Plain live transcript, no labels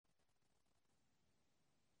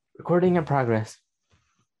Recording in progress.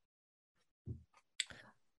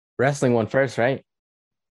 Wrestling one first, right?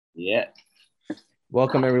 Yeah.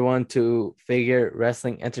 Welcome everyone to Figure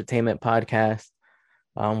Wrestling Entertainment Podcast.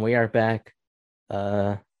 We are back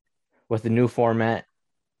uh with a new format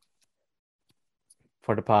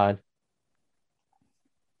for the pod.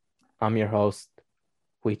 I'm your host,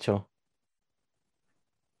 Huicho.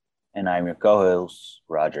 And I'm your co-host,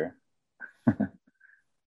 Roger.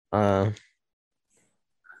 Uh,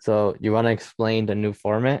 so you want to explain the new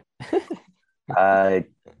format? Uh,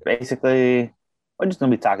 Basically, we're just gonna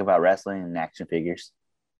be talking about wrestling and action figures,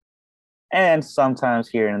 and sometimes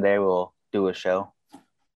here and there we'll do a show.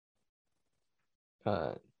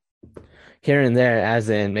 Uh, Here and there, as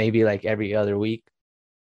in maybe like every other week.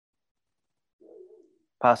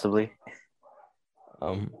 Possibly.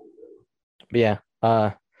 Um, but yeah.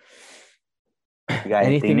 You got anything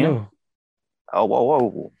Anything new? new? Oh, whoa,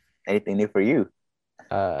 whoa! Anything new for you?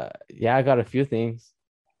 Yeah, I got a few things.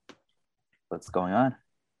 What's going on?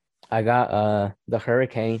 I got the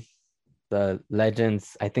Hurricane, the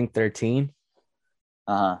Legends, I think 13.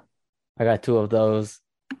 Uh-huh. I got two of those.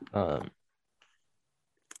 Um,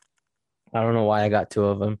 I don't know why I got two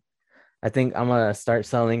of them. I think I'm gonna start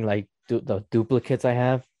selling like the duplicates I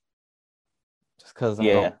have, just because I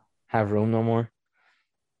don't Yeah. have room no more.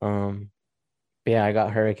 Um, but yeah, I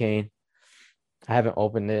got Hurricane. I haven't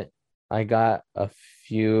opened it. I got a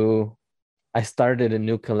few. I started a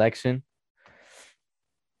new collection.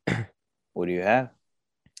 What do you have?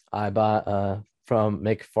 I bought from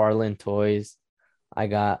McFarlane Toys. I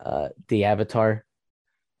got the Avatar,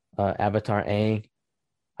 Avatar Aang.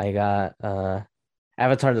 I got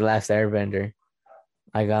Avatar The Last Airbender.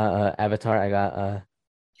 I got Avatar. I got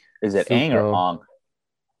Is it Aang or Zuko. Ong?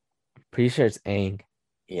 Pretty sure it's Aang.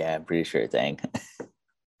 Yeah, I'm pretty sure it's Aang.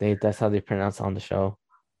 That's how they pronounce it on the show.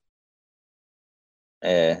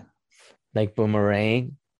 uh, Like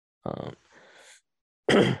boomerang.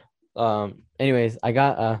 Um, anyways, I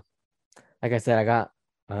got like I said, I got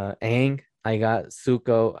Aang, I got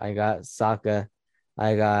Zuko, I got Sokka,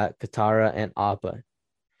 I got Katara and Appa.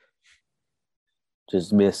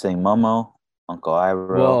 just missing Momo, Uncle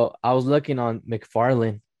Iroh. Well, I was looking on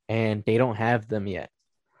McFarlane and they don't have them yet.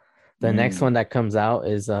 The next Mm. one that comes out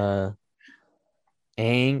is Aang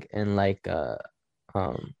and like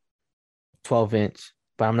um 12-inch.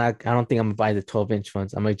 But I don't think I'm gonna buy the 12-inch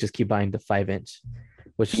ones. I'm gonna just keep buying the 5-inch,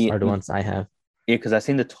 which Yeah, are the ones I have. yeah, because I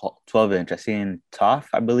seen the 12 inch. I seen Toph,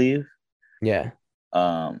 I believe. Yeah,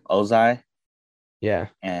 Ozai, yeah,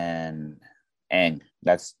 and Aang.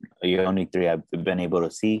 That's the only three I've been able to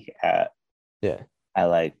see yeah. at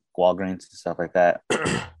like Walgreens and stuff like that.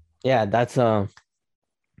 Yeah, that's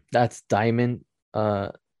Diamond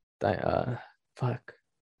di- fuck.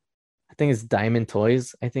 I think it's Diamond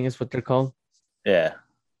Toys, I think is what they're called. Yeah.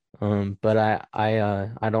 But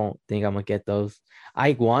I don't think I'm gonna get those.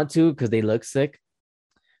 I want to because they look sick,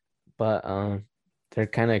 but they're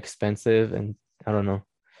kind of expensive and I don't know.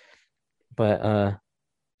 But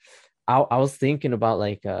I was thinking about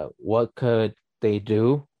like what could they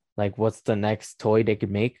do? Like what's the next toy they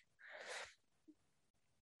could make?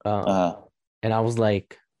 Um, Uh and I was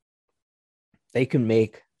like, they can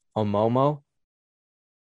make a Momo,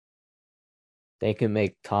 they can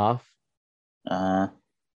make Toph uh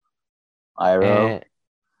Iroh. and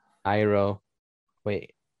Iroh.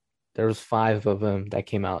 Wait, there was five of them that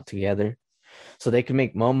came out together. So they can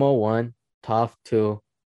make Momo one, Toph two,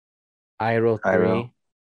 Iroh Iroh. three.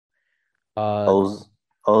 Uh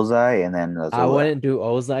Ozai and then I Azula. wouldn't do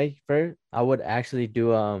Ozai first. I would actually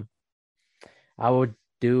do I would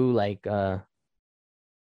do like King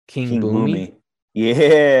King Boomy. Boomy.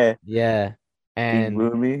 Yeah. Yeah. King And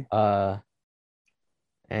Boomy. uh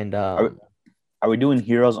and Are, are we doing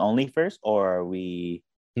heroes only first or are we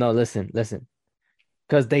no, listen.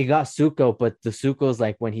 Because they got Suko, but the Suko's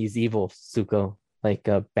like when he's evil Suko, like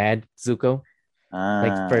bad Zuko,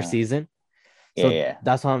 like first uh season. yeah, So yeah.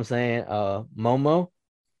 that's what I'm saying. Momo,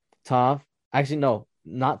 Toph. Actually, no,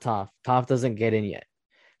 not Toph. Toph doesn't get in yet.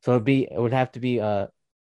 So it would have to be uh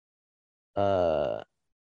uh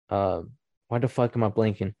why the fuck am I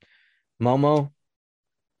blanking? Momo,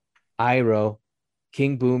 Iroh,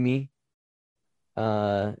 King Boomy,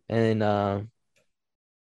 and uh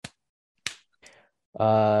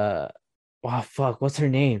wow fuck, what's her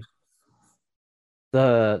name?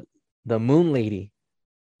 The the Moon Lady.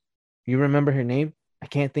 You remember her name? I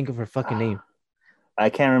can't think of her fucking name. I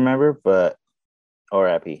can't remember, but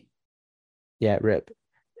R.I.P. Yeah, Rip.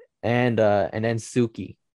 And then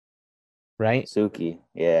Suki, right? Suki.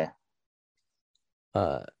 Yeah.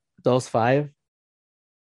 Uh those five.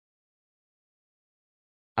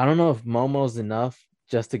 I don't know if Momo's enough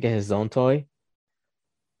just to get his own toy.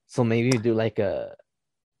 So maybe you do like a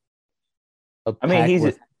I mean, pack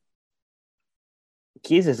with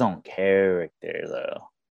he's his own character though.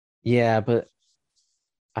 yeah, but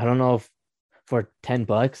I don't know if for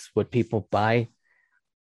 $10 would people buy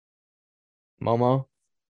Momo?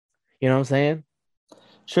 You know what I'm saying?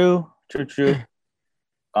 True. Maybe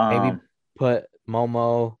Um, put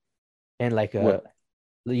Momo in like what?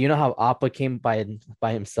 you know how Appa came by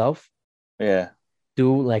himself? Yeah.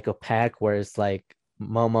 Do like a pack where it's like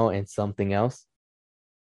Momo and something else,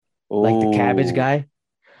 like the cabbage Oh guy.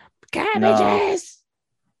 no, Cabbages.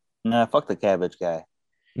 no, fuck the cabbage guy.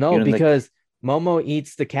 No, You know, like, because Momo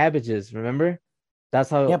eats the cabbages. Remember?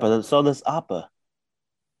 That's yeah, how. but so does Appa,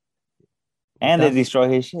 But and they that's destroy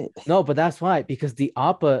his shit. no, but that's why because the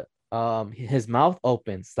Appa, his mouth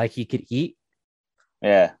opens like he could eat.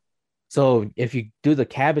 Yeah, So if you do the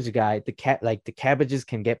cabbage guy, the cabbages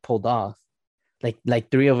can get pulled off. Like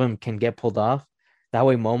three of them can get pulled off. That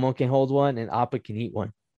way Momo can hold one and Appa can eat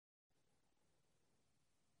one.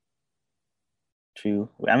 true.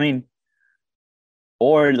 I mean,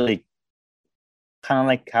 or like kind of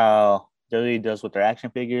like how WWE does with their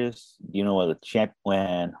action figures. You know, what the champ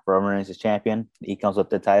when Roman Reigns is champion, he comes with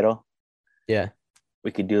the title. Yeah.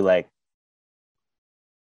 We could do like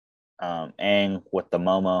Aang with the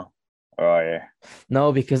Momo, or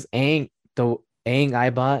No, because the Aang I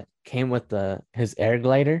bought came with the his air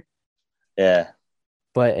glider, yeah,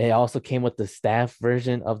 but it also came with the staff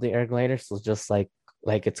version of the air glider. So just like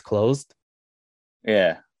it's closed.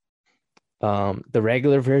 yeah, The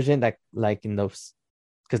regular version that like in those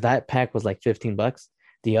because that pack was like $15.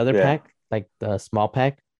 The other yeah. pack, like the small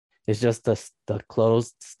pack, is just the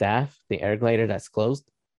closed staff, the air glider that's closed.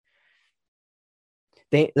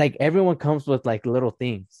 They like everyone comes with like little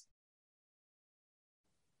things.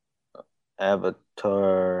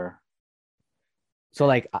 Avatar. So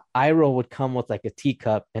like Iroh would come with like a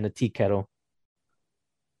teacup and a tea kettle.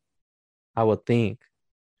 I would think.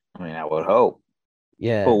 I mean, I would hope. But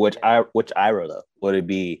Yeah. which Iroh though? Would it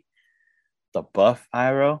be the buff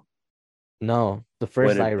Iroh? No, the Would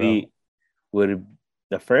first it Iroh. be would it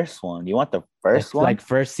the first one? You want the first Like one?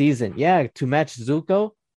 first season. Yeah, to match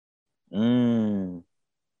Zuko. Mm.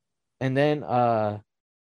 And then who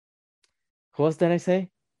else did I say?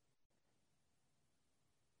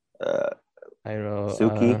 Uh, Iroh.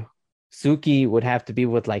 Suki. Suki would have to be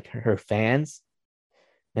with like her fans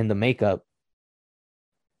and the makeup.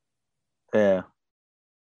 Yeah.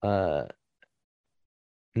 Uh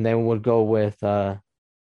and then we'll go with the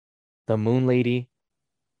moon lady.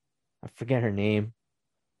 I forget her name.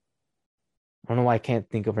 I don't know why I can't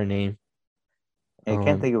think of her name. I can't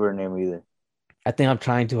Um think of her name either. I think I'm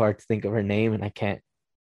trying too hard to think of her name and I can't.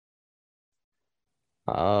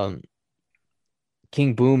 Um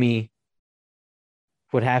King Boomy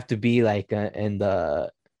would have to be like in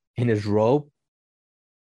his robe,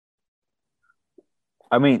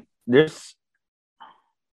 I mean, there's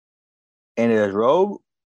in his robe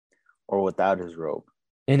or without his robe.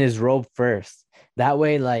 in his robe first. That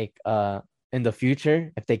way, like in the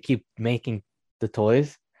future, if they keep making the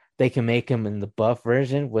toys, they can make him in the buff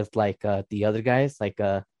version with like the other guys, like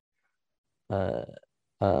uh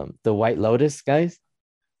the White Lotus guys,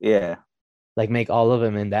 Yeah. like make all of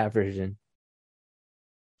them in that version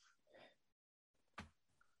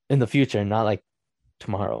in the future, not like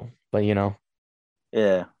tomorrow, but you know.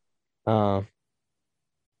 Yeah. Um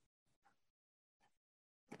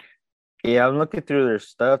Yeah, I'm looking through their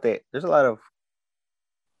stuff. There's a lot of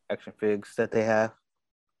action figs that they have.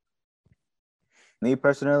 Me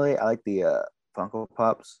personally, I like the Funko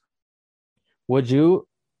Pops. would you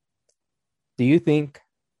do you think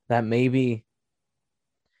that maybe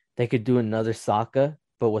they could do another Sokka,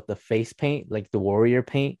 but with the face paint, like the warrior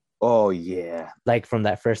paint, Oh yeah. like from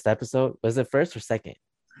that first episode? Was it first or second?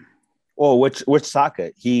 Oh, which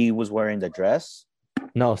Sokka? He was wearing the dress.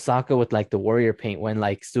 No, Sokka with like the warrior paint when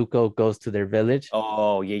like Zuko goes to their village.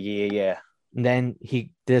 Oh yeah. And then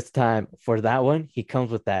he this time for that one, he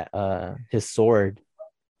comes with that his sword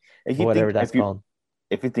If or you whatever think that's called.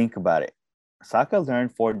 if you think about it, Sokka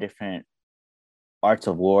learned four different arts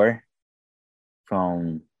of war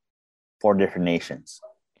from four different nations.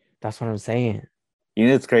 That's what I'm saying. You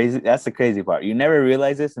know, it's crazy. That's the crazy part. You never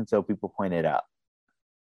realize this until people point it out.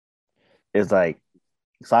 It's like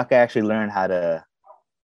Sokka actually learned how to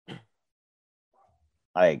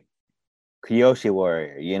like Kyoshi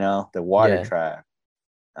warrior, you know, the water Yeah, tribe,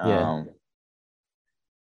 yeah, um,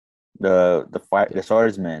 the fight, the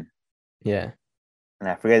swordsman, yeah. and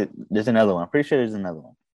I forget. There's another one. I'm pretty sure there's another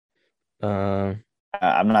one. Um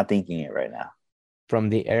I'm not thinking it right now. from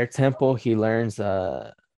the air temple, he learns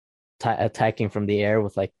attacking from the air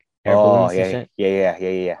with like air Oh balloons and yeah, shit. yeah, yeah, yeah,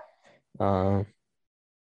 yeah. Um,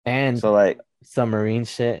 and So like, submarine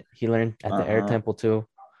shit he learned at the air uh-huh. temple too.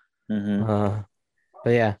 Mm-hmm. But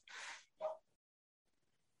yeah,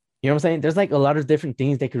 you know what I'm saying? There's like a lot of different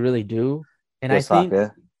things they could really do. And I With think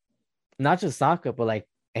Sokka. not just Sokka, but like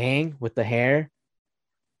Aang with the hair,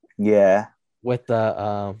 Yeah. with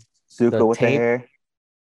the Zuko with the tape, hair.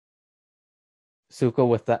 Zuko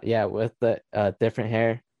with the yeah, with the different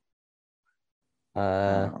hair.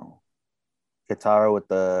 Uh Um, Katara with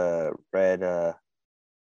the red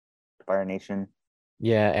Fire Nation.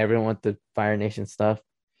 yeah, everyone with the Fire Nation stuff.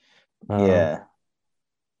 Um Yeah.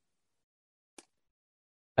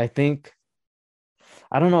 I think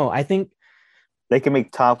I don't know. I think They can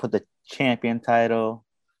make Toph with the champion title.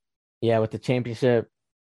 yeah, with the championship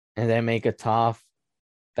and then make a Toph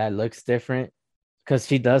that looks different because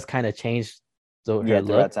she does kind of change her Yeah, throughout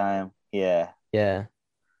look. time. Yeah. Yeah.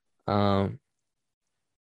 Um,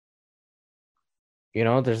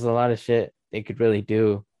 there's a lot of shit they could really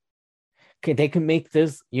do. They can make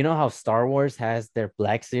this, you know how Star Wars has their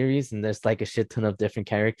Black series and there's like a shit ton of different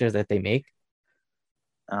characters that they make.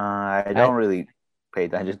 I I don't really pay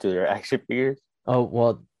attention to their action figures. Oh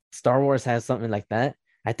well, Star Wars has something like that.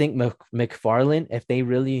 I think McFarlane,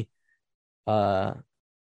 uh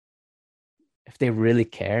if they really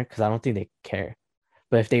care, because I don't think they care,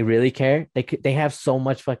 but if they really care, they have so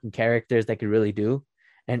much fucking characters they could really do.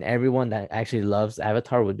 And everyone that actually loves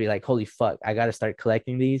Avatar would be like, holy fuck, I gotta start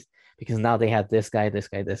collecting these because now they have this guy, this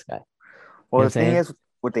guy, this guy. You know what Well, I'm the thing saying? is,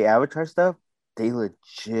 with the Avatar stuff, they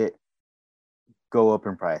legit go up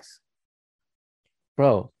in price.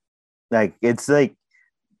 Bro, Like it's like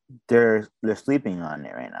they're sleeping on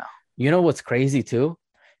it right now. you know what's crazy too?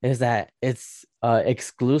 Is that it's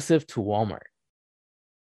exclusive to Walmart.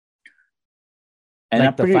 And Like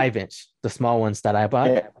I'm the pretty 5 inch, the small ones that I bought.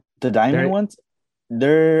 yeah, the diamond They're ones,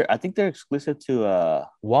 they're I think they're exclusive to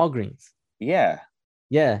Walgreens. yeah.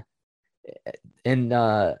 Yeah. And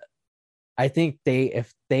I think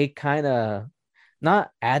if they kind of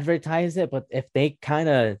not advertise it, but if they kind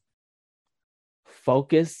of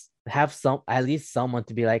focus, have some at least someone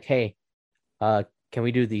to be like, hey, uh, can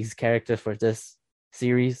we do these characters for this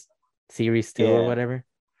series, series two or Yeah. whatever?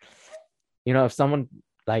 If someone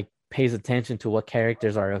like pays attention to what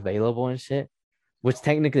characters are available and shit, which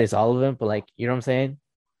technically is all of them, but like, you know what I'm saying?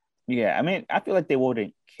 Yeah. I mean, I feel like they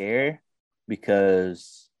wouldn't care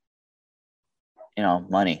because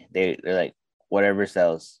money. They're like whatever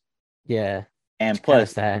sells. Yeah, And kind of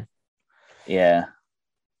plus, sad yeah.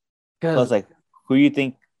 Plus, because like, who you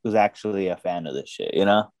think was actually a fan of this shit,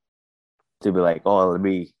 To be like, oh, let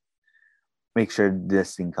me make sure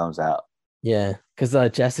this thing comes out. yeah, because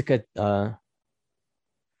Jessica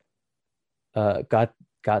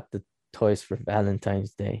got the toys for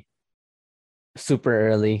Valentine's Day super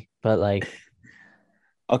early, but like,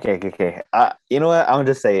 Okay, okay, okay. You know what? I'm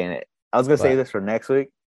just saying it. I was gonna save but this for next week,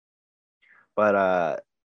 but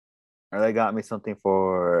they got me something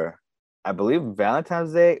for, I believe,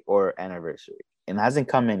 Valentine's Day or anniversary, and it hasn't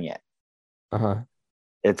come in yet. uh-huh.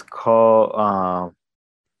 It's called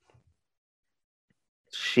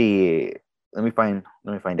she. Let me find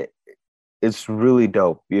it. It's really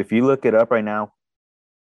dope. If you look it up right now,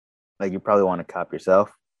 like you probably want to cop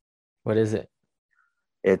yourself. What is it?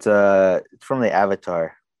 It's from the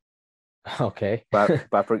Avatar, Okay. but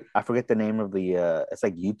I forget the name of the it's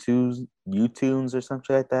like YouTunes or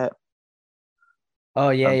something like that. Oh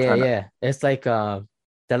yeah, I'm yeah, trying to yeah. It's like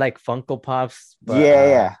they're like Funko Pops, but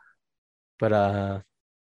yeah, yeah,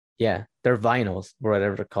 yeah, they're vinyls or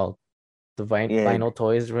whatever they're called. The yeah, vinyl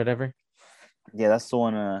toys or whatever. yeah. That's the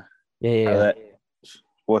one. Yeah, yeah, yeah. That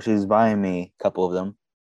well, she's buying me a couple of them.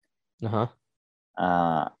 Uh-huh.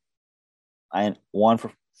 Uh, I one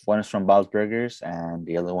is from Bob's Burgers, and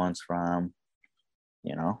the other one's from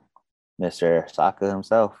you know Mr. Sokka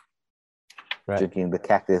himself Right. drinking the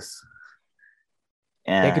cactus.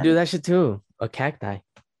 They could do And that shit too. A cacti.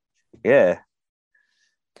 yeah,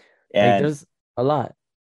 Like and there's a lot.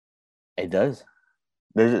 it does.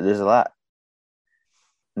 There's a lot.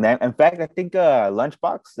 In fact, I think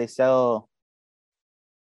Lunchbox they sell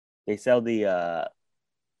the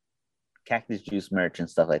cactus juice merch and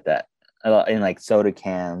stuff like that, in like soda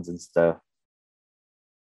cans and stuff.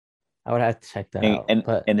 I would have to check that And out. and,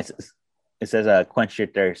 But and it says quench your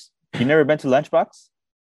thirst. You never been to Lunchbox,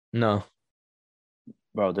 no.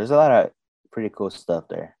 bro? There's a lot of pretty cool stuff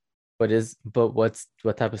there. What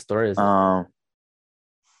type of store is it? Um,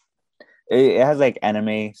 it has like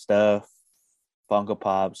anime stuff, Funko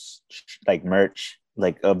Pops, like merch,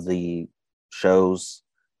 like of the shows.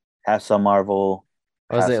 Have some Marvel,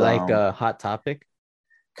 Was have it like some. a hot topic?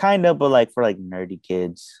 kind of, but like for like nerdy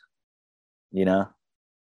kids, you know.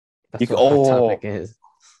 You That's can, what Hot Topic is.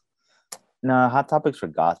 no, Hot Topics for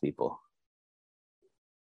goth people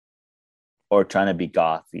or trying to be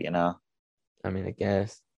goth, you know. I mean, I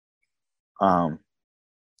guess. Um,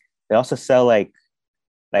 they also sell like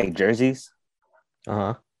jerseys.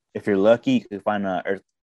 Uh-huh. If you're lucky, you can find a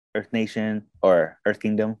Earth Nation or Earth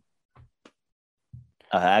Kingdom.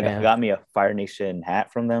 I Yeah. got me a Fire Nation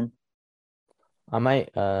hat from them. I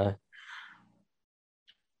might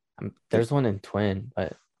there's one in Twin,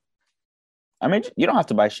 but I mean, you don't have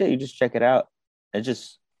to buy shit. You just check it out. It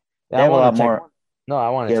just yeah, they I have a want lot to check. more. No, I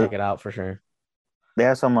want to Yeah, check it out for sure. they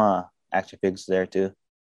have some action figures there too.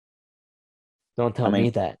 Don't I tell me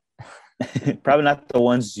mean, that. probably not the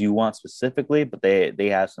ones you want specifically, but they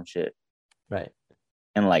have some shit Right.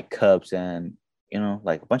 and like cups and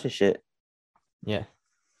like a bunch of shit. Yeah.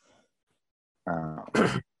 Uh,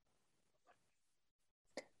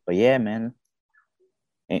 but yeah, man,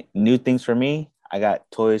 and new things for me. I got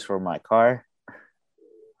toys for my car.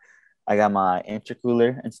 I got my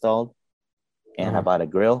intercooler installed, and I Uh-huh. bought a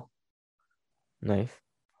grill Nice.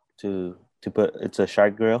 to put. It's a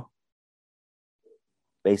shark grill.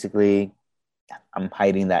 Basically, I'm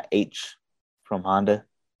hiding that H from Honda,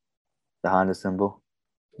 the Honda symbol,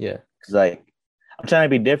 Yeah. because like I'm trying to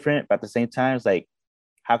be different, but at the same time, it's like,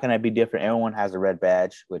 how can I be different? Everyone has a red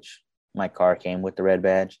badge, which my car came with the red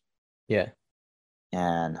badge, Yeah.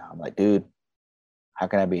 and I'm like, dude, how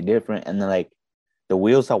can I be different? And then like the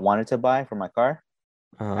wheels I wanted to buy for my car,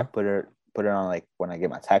 I Uh-huh. put it on like when I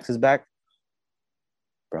get my taxes back,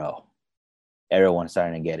 bro. Everyone's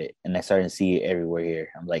starting to get it, and I starting to see it everywhere here.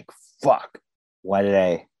 I'm like, fuck, why did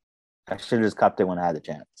I should have just copped it when I had the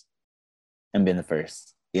chance and been the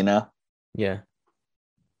first, you know? Yeah.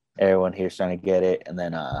 Everyone here's trying to get it, and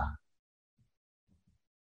then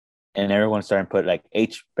and everyone's starting to put like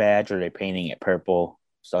H badge or they're painting it purple.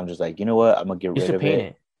 So I'm just like, you know what? I'm gonna get You rid should of paint it.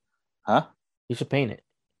 it. Huh? You should paint it.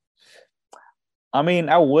 I mean,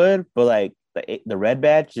 I would, but like the red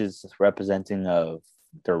badge is representing of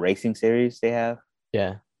the racing series they have,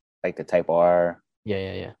 Yeah. like the Type R, Yeah.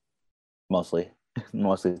 Yeah. Yeah. mostly,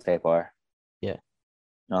 mostly Type R. Yeah.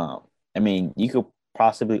 I mean, you could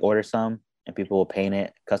possibly order some, and people will paint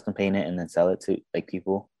it, custom paint it, and then sell it to like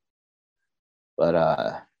people. But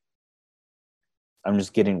I'm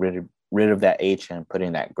just getting rid of that H and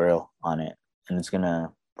putting that grill on it, and it's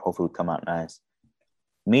gonna hopefully come out nice.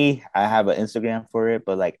 Me, I have an Instagram for it,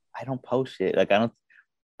 but like I don't post it. Like I don't.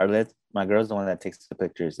 Or let my girl's the one that takes the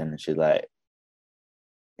pictures and she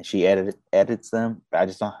edits them. But I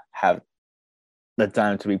just don't have the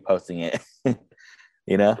time to be posting it.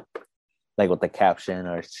 you know, like with the caption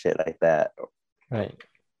or shit like that. Right.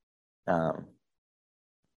 Um,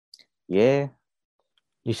 yeah,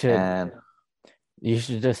 You should and you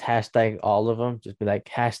should just hashtag all of them. Just be like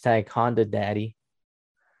hashtag Honda Daddy.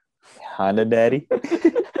 Honda Daddy,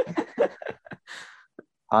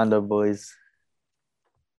 Honda boys,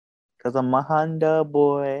 cause I'm a Honda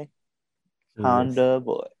boy, Jesus. Honda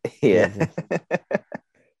boy. yeah. Jesus.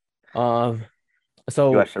 Um. You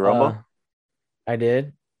So watch the Rumble? I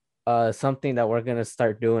did. Something that we're gonna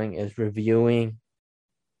start doing is reviewing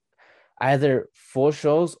either full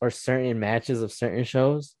shows or certain matches of certain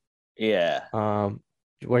shows. Yeah, Um,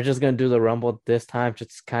 we're just gonna do the Rumble this time,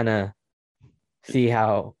 just kind of see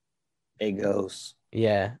how. it goes.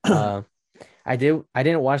 Yeah. I did. I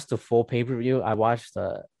didn't watch the full pay-per-view. I watched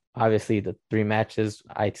obviously the three matches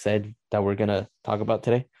I said that we're gonna talk about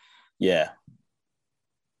today. Yeah,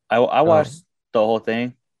 I watched the whole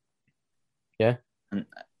thing. Yeah. And,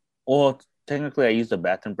 well, technically, I used a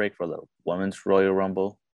bathroom break for the women's Royal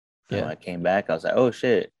Rumble. And when Yeah. I came back, I was like, oh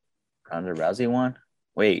shit, Ronda Rousey won?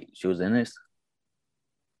 Wait, she was in this?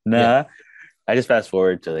 Yeah. Nah. I just fast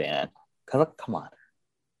forward to the end. Come on,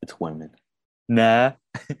 it's women. Nah.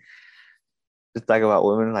 Just talk about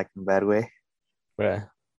women like in a bad way. Bruh.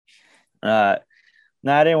 Uh,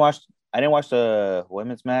 no, I didn't watch the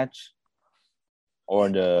women's match or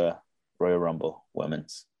the Royal Rumble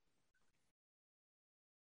women's.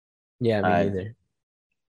 Yeah, me Uh, neither.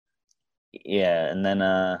 yeah, and then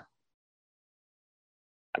I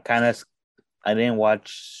kind of I didn't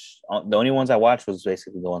watch. The only ones I watched was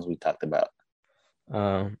basically the ones we talked about.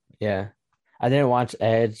 Yeah. I didn't watch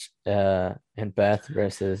Edge and Beth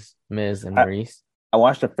versus Miz and I, Maurice. I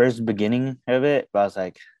watched the first beginning of it, but I was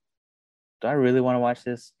like, do I really want to watch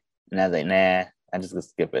this? And I was like, nah, I'm just gonna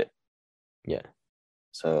skip it. Yeah.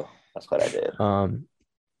 So that's what I did.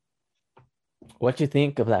 What you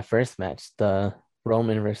think of that first match, the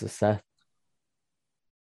Roman versus Seth?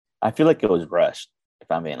 I feel like it was rushed, if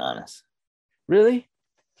I'm being honest. Really?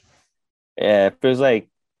 Yeah, it feels like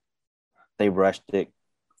they rushed it,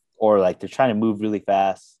 or like they're trying to move really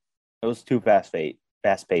fast. It was too fast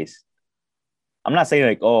paced. I'm not saying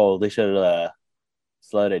like, oh, they should have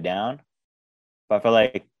slowed it down, but I feel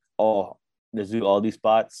like, oh, let's do all these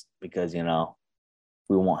spots because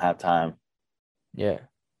we won't have time. Yeah.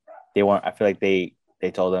 They weren't. I feel like they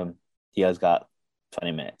told them Diaz got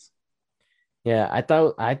 20 minutes. Yeah, I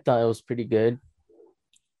thought it was pretty good.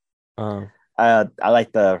 I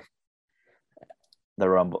like the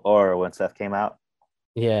Rumble or when Seth came out.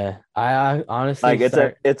 Yeah, I honestly Like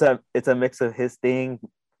start. it's a mix of his thing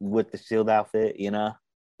with the Shield outfit,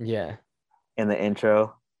 Yeah, in the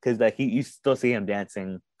intro because like you still see him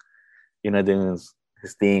dancing, doing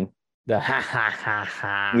his thing. the ha ha ha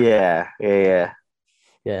ha. Yeah.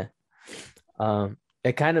 Yeah.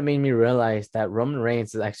 It kind of made me realize that Roman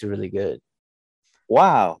Reigns is actually really good.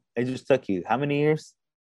 Wow, it just took you how many years?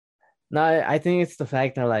 No, I think it's the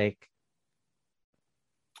fact that like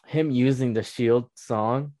him using the Shield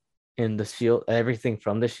song and the Shield, everything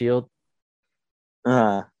from the Shield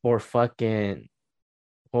Uh, for fucking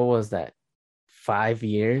what was that? 5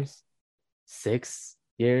 years, 6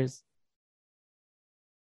 years,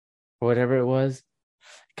 or whatever it was.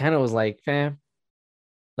 Kind of was like, fam,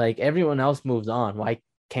 like everyone else moves on. Why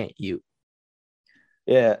can't you?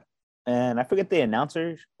 yeah, and I forget the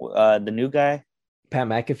announcer, the new guy. Pat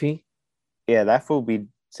McAfee, Yeah, that fool be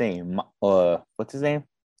saying, what's his name?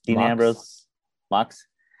 Dean Mox. Ambrose, Mox.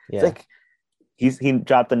 It's Yeah. like he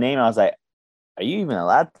dropped the name. I was like, are you even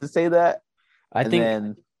allowed to say that? I And think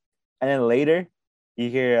then later you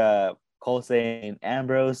hear Cole saying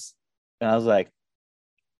Ambrose, and I was like,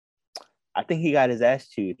 I think he got his ass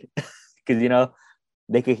chewed because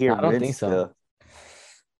they could hear I don't Vince think so. still.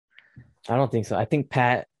 I don't think so. I think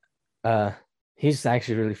Pat uh he's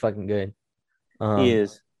actually really fucking good. He Um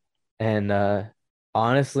is. and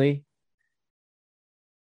honestly,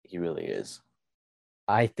 He really is.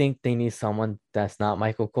 I think they need someone that's not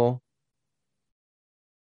Michael Cole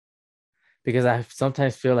because I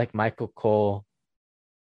sometimes feel like Michael Cole,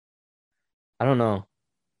 I don't know.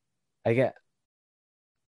 I get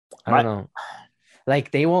I don't My know.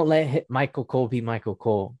 Like they won't let Michael Cole be Michael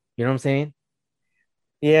Cole. You know what I'm saying?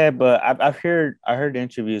 Yeah, but I heard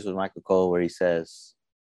interviews with Michael Cole where he says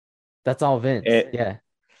That's all Vince. it, Yeah.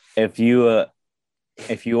 if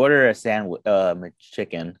you order a sandwich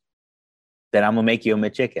McChicken, then I'm gonna make you a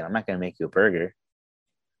McChicken. I'm not gonna make you a burger.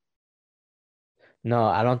 No,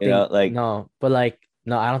 I don't think Like no, but like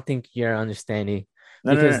no, I don't think you're understanding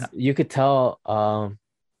no. because you could tell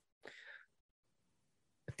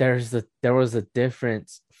there was a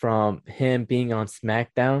difference from him being on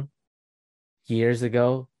SmackDown years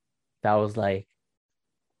ago that was like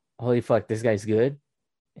holy fuck this guy's good,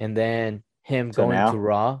 and then him So going to now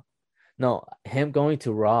Raw. No, him going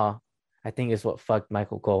to Raw I think is what fucked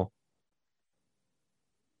Michael Cole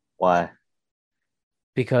why?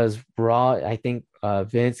 because Raw, I think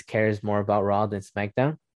Vince cares more about Raw than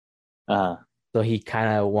SmackDown, Uh, so he kind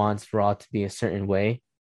of wants Raw to be a certain way,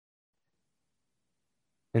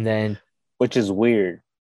 and then which is weird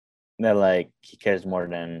that like he cares more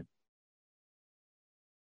than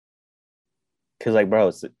because like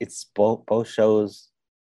bro, it's both shows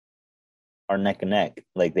are neck and neck.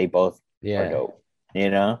 Like they both are yeah. dope. You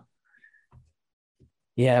know,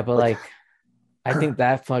 Yeah, but like like I think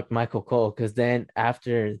that fucked Michael Cole because then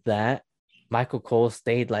after that, Michael Cole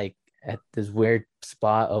stayed like at this weird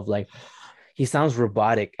spot of like he sounds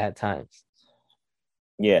robotic at times.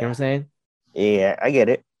 You know what I'm yeah, saying? yeah, I get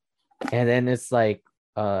it. And then it's like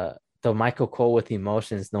the Michael Cole with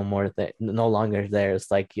emotions no longer there. It's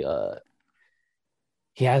like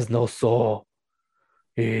he has no soul.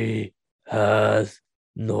 He has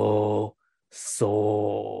no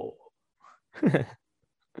soul.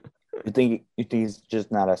 You think he's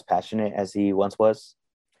just not as passionate as he once was?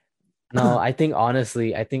 No, I think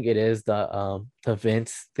honestly, I think it is the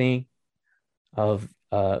Vince thing of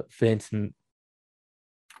Vince.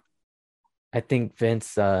 I think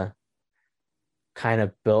Vince kind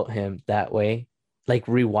of built him that way, like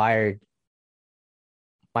rewired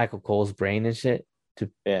Michael Cole's brain and shit to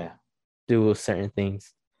Yeah. do certain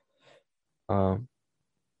things. Um,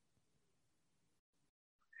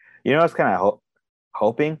 You know, I was kind of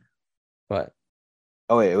hoping. but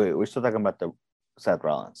Oh wait, we're still talking about the Seth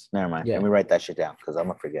Rollins. Never mind. Let yeah, me write that shit down because I'm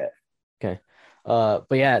gonna forget. okay. But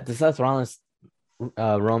yeah, the Seth Rollins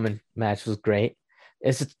Roman match was great.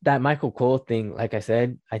 It's just that Michael Cole thing, like I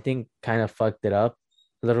said, I think kind of fucked it up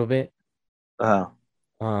a little bit. Uh,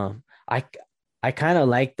 Um, I kind of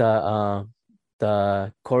like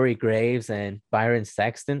the Corey Graves and Byron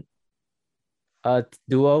Saxton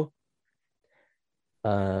duo.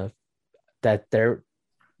 Uh, that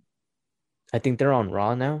I think they're on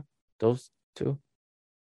Raw now. Those two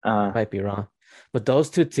Uh, might be wrong, but those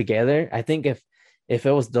two together, I think if it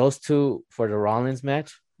was those two for the Rollins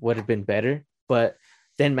match, would have been better. But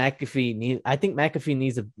then I think McAfee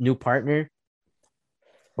needs a new partner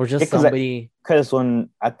or yeah, just somebody. because when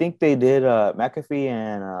I think they did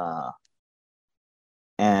McAfee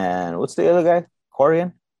and what's the other guy?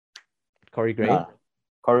 Corian? Corey Gray. No,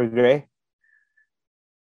 Corey Gray.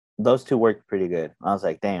 Those two worked pretty good. I was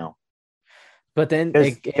like, damn. But then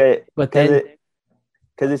Because but then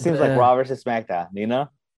it seems like the Raw versus SmackDown, you know?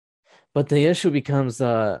 but the issue becomes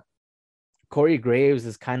Corey Graves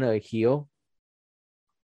is kind of a heel,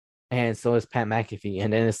 and so is Pat McAfee,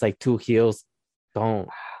 and then it's like two heels don't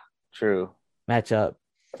True. match up.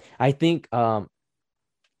 I think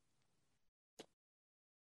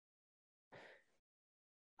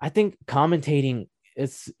commentating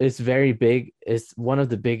it's very big. It's one of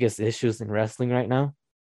the biggest issues in wrestling right now.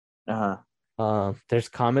 Uh-huh. There's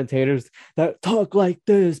commentators that talk like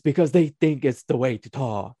this because they think it's the way to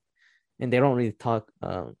talk, and they don't really talk.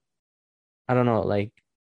 I don't know, like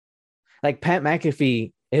Pat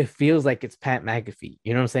McAfee. It feels like it's Pat McAfee.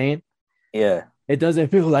 You know what I'm saying? Yeah. It doesn't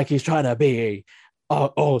feel like he's trying to be a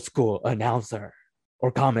old school announcer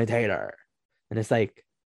or commentator, and it's like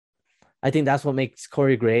I think that's what makes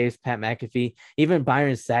Corey Graves, Pat McAfee, even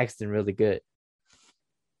Byron Saxton really good.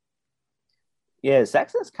 Yeah,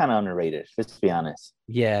 Saxon's kind of underrated, let's be honest.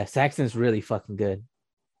 Yeah, Saxton's really fucking good.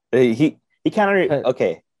 He kind of Uh,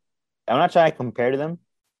 okay. I'm not trying to compare to them,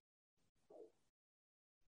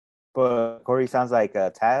 but Corey sounds like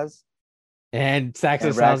Taz And Saxton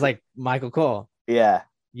and sounds Brax. like Michael Cole. Yeah,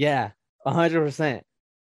 Yeah, 100%.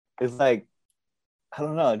 it's like I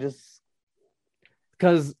don't know, just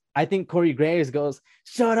Because I think Corey Graves goes,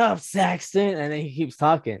 "Shut up, Saxton," and then he keeps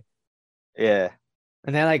talking, yeah.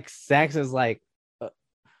 and then like Saxton's like,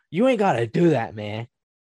 "You ain't gotta do that, man."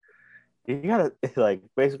 You gotta like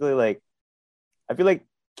basically like I feel like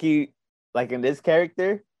he like in this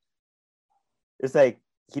character, it's like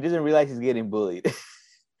he doesn't realize he's getting bullied.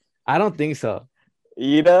 I don't think so.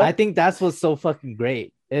 You know? I think that's what's so fucking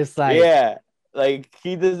great. It's like, Yeah. Like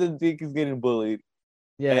he doesn't think he's getting bullied.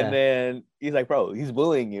 And yeah, then he's like, bro, he's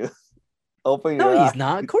bullying you. Open no, your he's eyes.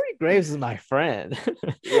 not. Corey Graves is my friend.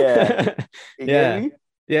 Yeah. You get Yeah, me?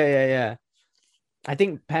 yeah. I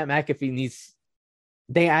think Pat McAfee needs.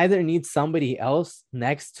 They either need somebody else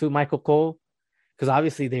next to Michael Cole, because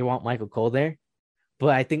obviously they want Michael Cole there. But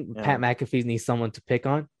I think Yeah. Pat McAfee needs someone to pick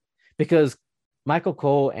on, because Michael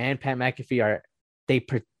Cole and Pat McAfee are they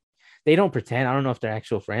they don't pretend. I don't know if they're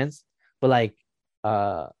actual friends, but like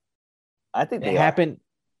I think it they are. happened.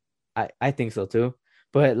 I think so too.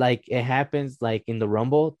 But like it happens like in the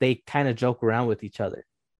Rumble, they kind of joke around with each other.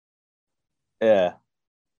 Yeah.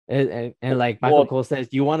 And like Michael Well, Cole says,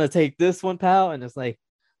 "You want to take this one, pal?" And it's like,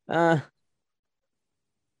 uh,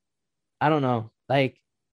 I don't know. Like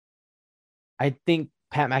I think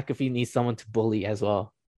Pat McAfee needs someone to bully as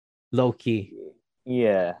well, low key.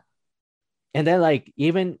 yeah. And then like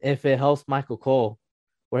even if it helps Michael Cole,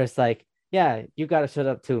 where it's like, yeah, you gotta shut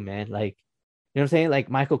up too, man. Like, you know what I'm saying? Like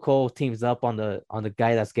Michael Cole teams up on the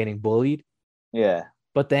guy that's getting bullied, Yeah.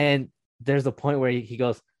 but then there's a point where he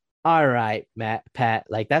goes, "All right, Pat,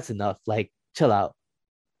 like that's enough. Like, chill out."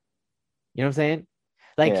 You know what I'm saying?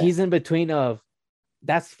 Like Yeah. he's in between of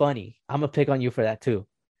that's funny. I'm gonna pick on you for that too.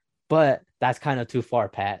 But that's kind of too far,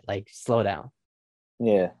 Pat. Like, slow down.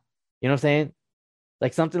 Yeah. You know what I'm saying?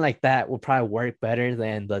 Like something like that will probably work better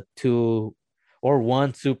than the two or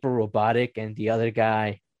one super robotic and the other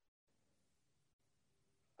guy.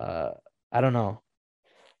 Uh, I don't know.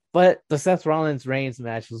 But the Seth Rollins Reigns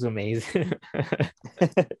match was amazing.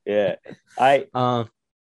 Yeah. I um,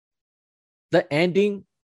 the ending,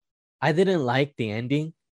 I didn't like the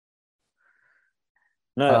ending.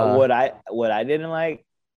 no Uh, what I didn't like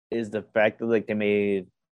is the fact that like they made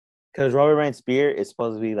because Robert Ryan Spear is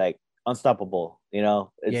supposed to be like unstoppable, you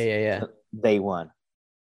know, yeah, it's yeah, yeah. day one.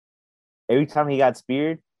 Every time he got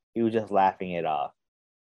speared, he was just laughing it off.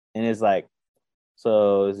 And it's like,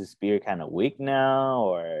 so is the spear kind of weak now,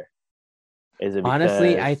 or is it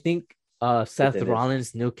Honestly, I because think it's Seth in this?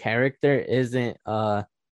 Rollins' new character isn't I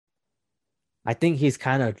think he's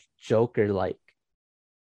kind of Joker like.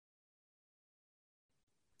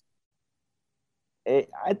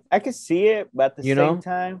 I can see it, but at the You same know?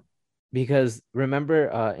 time, Because remember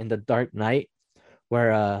in the Dark Knight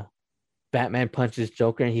where Batman punches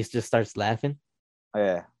Joker and he just starts laughing.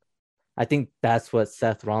 yeah, I think that's what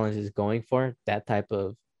Seth Rollins is going for, that type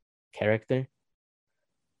of character.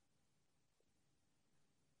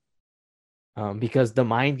 Because the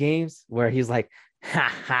mind games where he's like,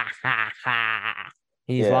 ha ha ha ha,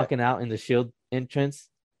 He's Yeah. walking out in the Shield entrance,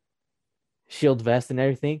 Shield vest and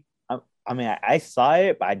everything. I mean, I saw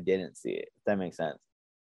it, but I didn't see it. If that makes sense.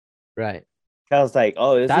 Right. I was like,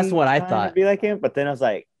 oh, is That's he what I trying to thought. be like him? But then I was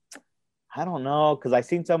like, I don't know, because I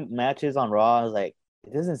seen some matches on Raw. I was like,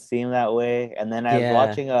 it doesn't seem that way. And then I was Yeah.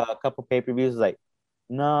 watching a couple pay-per-views, like,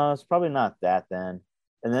 no, it's probably not that then.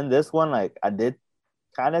 And then this one, like, I did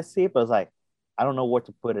kind of see it, but I was like, I don't know what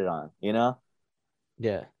to put it on, you know?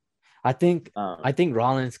 Yeah. I think Um, I think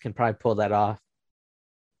Rollins can probably pull that off.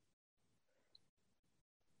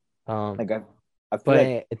 Um, like I feel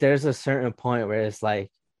like, but there's a certain point where it's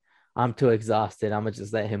like I'm too exhausted. I'm gonna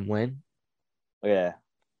just let him win. yeah,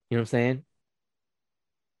 You know what I'm saying?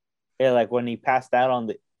 yeah, like when he passed out on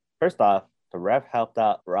the first off, the ref helped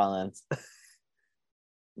out Rollins,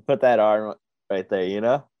 put that arm right there, you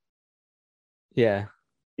know? Yeah.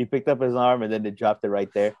 He picked up his arm and then they dropped it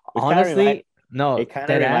right there, which Honestly, no, kind of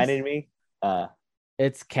dead ass. reminded me. Uh,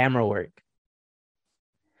 It's camera work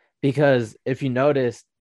because if you notice,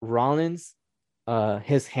 Rollins,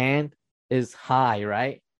 his hand is high,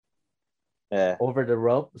 right, yeah, over the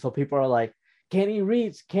rope. So people are like, "Can he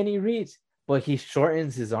reach? Can he reach?" But he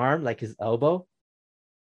shortens his arm, like his elbow,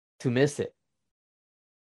 to miss it.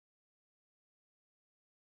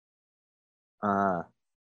 uh,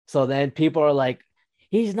 So then people are like,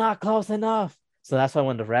 "He's not close enough." So that's why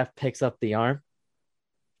when the ref picks up the arm,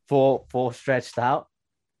 full stretched out,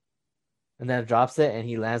 and then drops it, and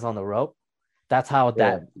he lands on the rope, that's how yeah,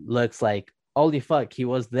 that looks like. Holy fuck, he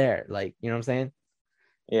was there. Like, you know what I'm saying?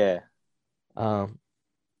 yeah. Um,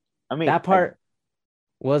 I mean, that part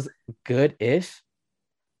was good-ish,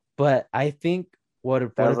 but I think what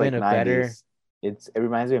would that was have been like a better, '90s. It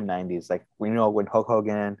reminds me of '90s. Like when Hulk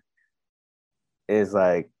Hogan is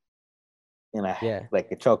like in a yeah,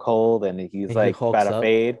 like a chokehold and he's and he like about hulks to up.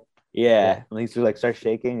 fade. Yeah, Yeah, and he's like starts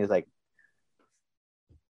shaking. It's like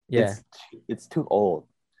yeah. it's too old,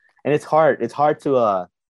 and it's hard.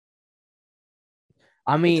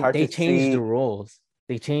 I It's mean, hard they to changed the see. rules.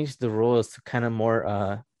 They changed the rules to kind of more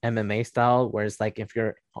MMA style, where it's like if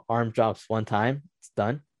your arm drops one time, it's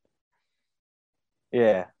done.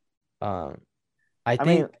 Yeah, Um, I I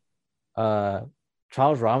mean, think uh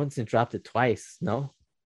Charles Robinson dropped it twice, no?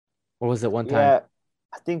 Or was it one time? yeah.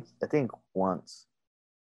 I think once.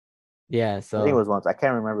 Yeah, I think it so was once. I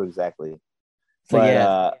can't remember exactly, so but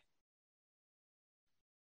yeah,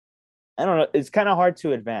 I don't know. It's kind of hard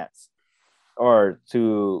to advance or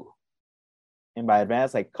to, and by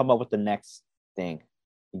advance, like come up with the next thing.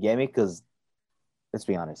 You get me? Because let's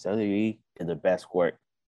be honest, WWE is the best sport.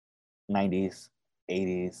 '90s,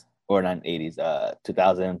 '80s, or not '80s,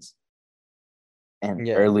 2000s, and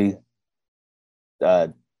yeah, early uh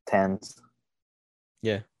tens.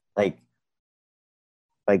 yeah,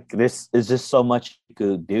 Like this is just so much you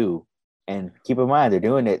could do. And keep in mind they're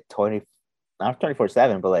doing it 20, not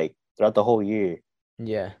 24/7, but like throughout the whole year.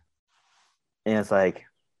 yeah. And it's like,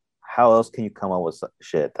 how else can you come up with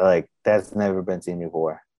shit like that's never been seen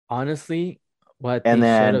before? Honestly, what And they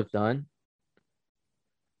should then have done,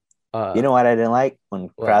 you uh, know what I didn't like when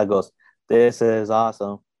what? crowd goes, "This is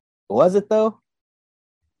awesome." Was it though?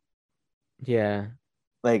 Yeah.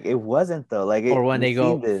 Like it wasn't though. Like Or when we've they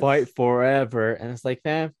seen go fight this, forever, and it's like,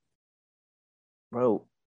 fam, bro.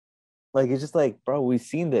 Like it's just like, bro, we've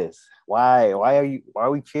seen this. Why? Why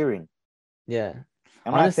are we cheering? yeah.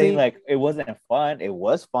 I'm not saying Honestly, like it wasn't fun. It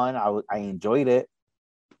was fun. I enjoyed it,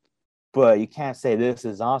 but you can't say this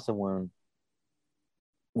is awesome when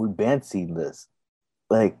we've been seeing this.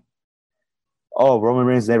 Like, oh, Roman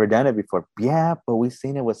Reigns never done it before. Yeah, but we've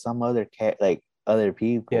seen it with some other like other yeah,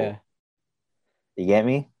 people. You get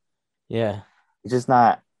me? yeah, It's just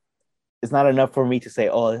not. It's not enough for me to say,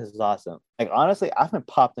 oh, this is awesome. Like honestly, I haven't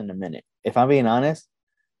popped in a minute. If I'm being honest,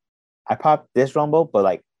 I popped this Rumble, but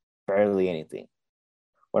like barely anything.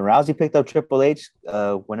 When Rousey picked up Triple H,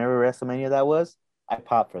 whenever WrestleMania that was, I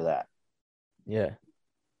popped for that. yeah,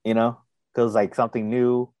 You know, because like something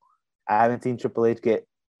new. I haven't seen Triple H get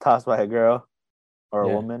tossed by a girl or a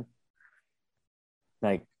yeah. woman.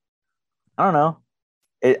 Like I don't know.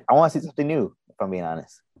 I want to see something new. If I'm being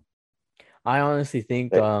honest. I honestly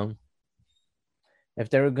think But, if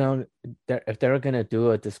they were going if they were gonna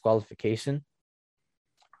do a disqualification,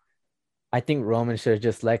 I think Roman should have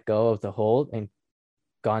just let go of the hold and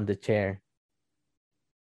gone the chair,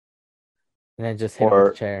 and then just hit him with the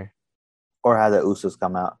or chair. have the Usos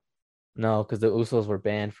come out. No, because the Usos were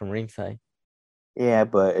banned from ringside. Yeah,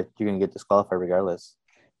 but you're gonna get disqualified regardless.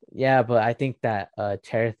 Yeah, but I think that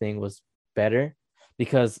chair thing was better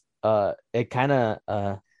because it kind of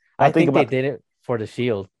I I think think they about did it for the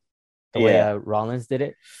Shield the way yeah, Rollins did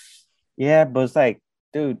it. yeah, but it's like,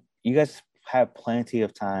 dude, you guys have plenty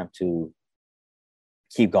of time to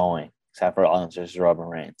keep going, except for Owens versus Roman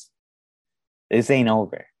Reigns. This ain't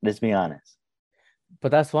over. Let's be honest.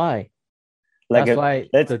 But that's why. Like, That's why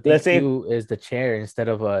the let's say, DQ is the chair instead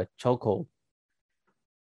of a chokehold.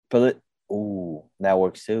 ooh, that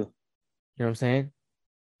works too. You know what I'm saying?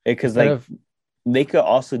 Because they could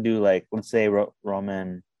also do like, let's say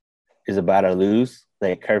Roman is about to lose,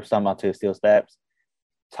 they curb stomp onto steel steps,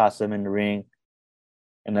 toss him in the ring,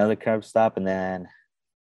 another curb stop, and then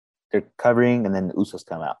they're covering, and then the Usos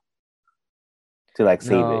come out to like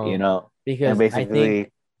save it, you know? Because and basically, I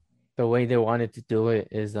think the way they wanted to do it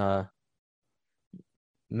is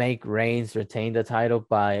make Reigns retain the title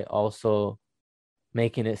by also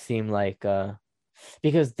making it seem like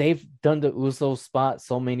because they've done the Uso spot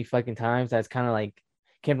so many fucking times that's kind of like,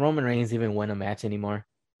 can Roman Reigns even win a match anymore?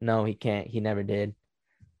 No, he can't. He never did.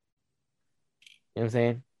 You know what I'm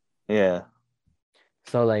saying? yeah.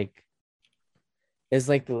 So like, it's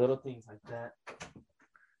like the little things like that.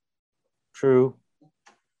 True.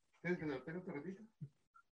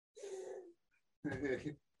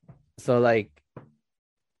 So like,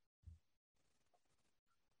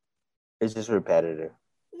 it's just repetitive.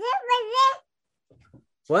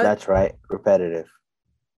 what? That's right, repetitive.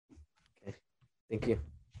 Okay, thank you.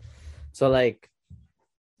 So like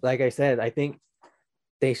I said, I think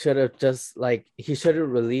they should have just like, he should have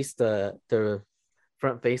released the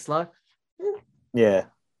front face lock. Yeah.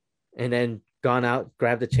 And then gone out,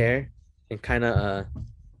 grabbed the chair, and kind of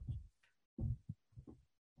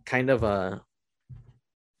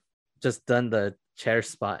just done the chair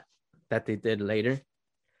spot that they did later.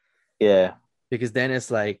 Yeah. Because then it's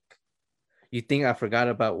like, you think I forgot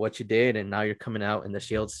about what you did, and now you're coming out in the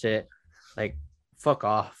Shield shit. Like, fuck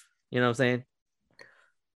off. You know what I'm saying?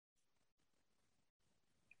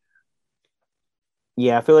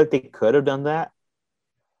 Yeah, I feel like they could have done that.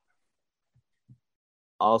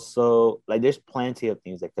 Also, like, there's plenty of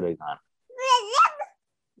things that could have gone.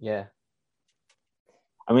 Yeah.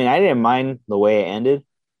 I mean, I didn't mind the way it ended.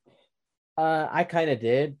 I kind of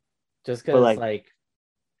did, just because like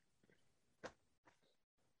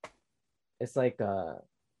it's like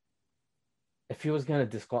if he was gonna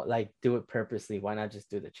do it purposely, why not just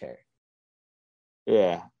do the chair?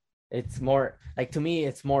 Yeah. It's more like, to me,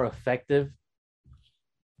 it's more effective.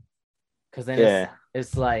 Because then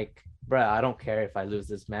it's like, bruh, I don't care if I lose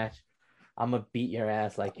this match. I'm gonna beat your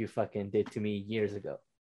ass like you fucking did to me years ago.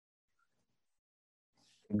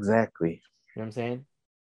 Exactly. You know what I'm saying?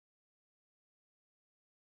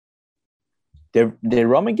 Did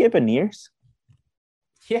Roman get veneers?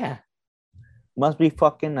 Yeah. Must be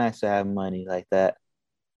fucking nice to have money like that.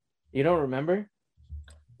 You don't remember?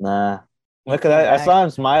 Nah. Look, I saw him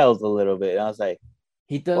smiles a little bit, and I was like,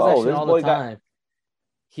 he does that shit all the time.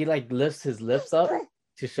 He like lifts his lips up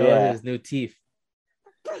to show his new teeth.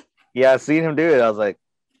 Yeah, I seen him do it. I was like,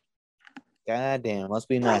 God damn, must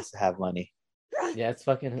be nice to have money. Yeah, it's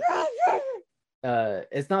fucking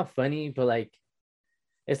it's not funny, but like,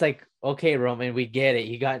 it's like, okay, Roman, we get it.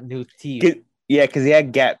 You got new teeth. Yeah, because he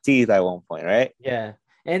had gap teeth at one point, right? Yeah.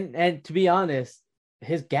 And to be honest,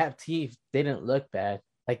 his gap teeth didn't look bad.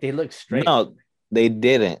 Like, they look straight. No, they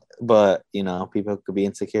didn't. But, you know, people could be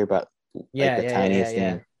insecure about the tiniest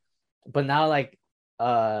thing. But now, like,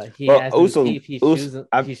 he has new teeth.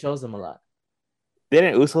 He shows them a lot.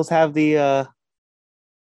 Didn't Usos have the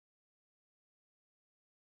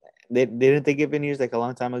didn't they get veneers like a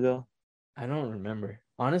long time ago? I don't remember.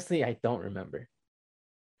 Honestly, I don't remember.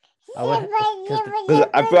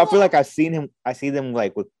 I feel like I see them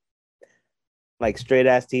like with like straight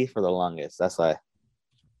ass teeth for the longest. That's why.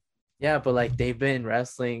 Yeah, but like, they've been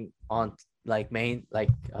wrestling on like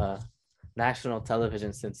national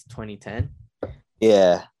television since 2010.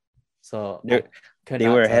 Yeah. So they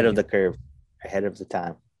were ahead of the curve, ahead of the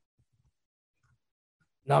time.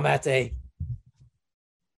 No, Mate.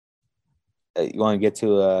 You want to get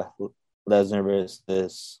to Lesnar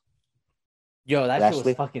versus? Yo, that Lashley? Shit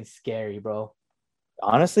was fucking scary, bro.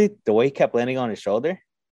 Honestly, the way he kept landing on his shoulder.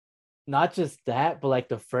 Not just that, but like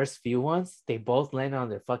the first few ones, they both landed on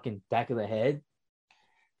their fucking back of the head.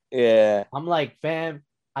 Yeah. I'm like, fam,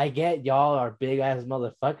 I get y'all are big ass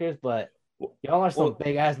motherfuckers, but y'all are some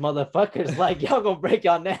big ass motherfuckers. Like, y'all gonna break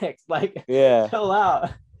y'all necks. Like, yeah, chill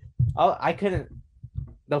out. I couldn't.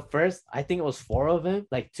 The first, I think it was 4 of them,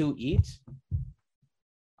 like 2 each.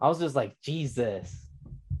 I was just like, Jesus.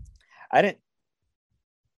 Not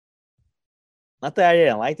that I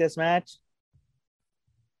didn't like this match.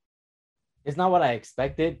 It's not what I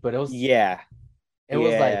expected, but it was. Yeah. It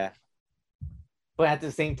was like. But at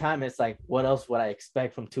the same time, it's like, what else would I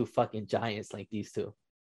expect from 2 fucking giants like these two?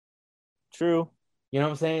 True. You know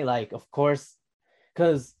what I'm saying? Like, of course,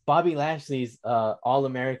 because Bobby Lashley's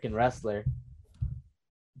all-American wrestler,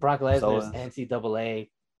 Brock Lesnar's So NCAA.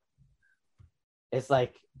 It's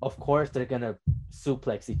like, of course, they're gonna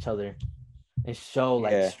suplex each other and show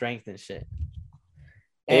like yeah, strength and shit.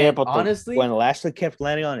 yeah. And But when honestly, Lashley kept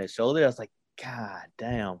landing on his shoulder, I was like, God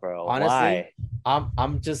damn, bro, honestly, why?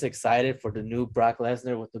 I'm just excited for the new Brock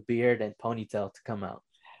Lesnar with the beard and ponytail to come out.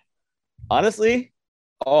 Honestly,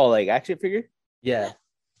 oh, like action figure. Yeah,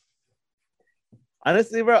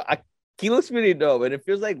 Honestly, bro, he looks pretty dope, and it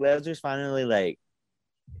feels like Lesnar's finally like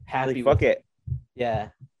happy fuck with it. it, Yeah,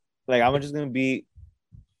 like I'm just gonna be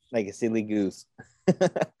like a silly goose.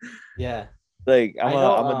 yeah. Like I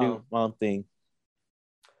know. I'm gonna do my own thing.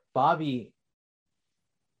 Bobby,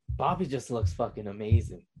 Bobby just looks fucking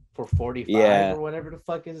amazing for 45 Yeah, or whatever the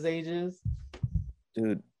fuck his age is.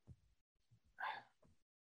 dude.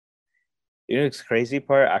 You know, it's crazy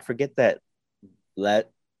part. I forget that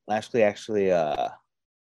let Lashley actually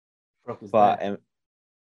Broke his fought back. and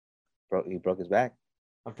broke his back.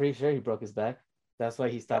 I'm pretty sure he broke his back. That's why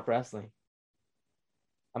he stopped wrestling.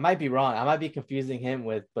 I might be wrong. I might be confusing him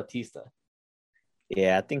with Batista.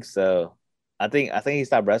 Yeah, I think so. I think he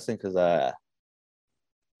stopped wrestling because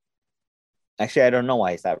actually I don't know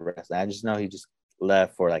why he stopped wrestling. I just know he just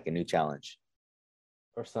left for like a new challenge.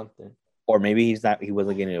 Or something. Or maybe he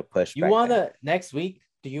wasn't getting a push You back then. wanna next week?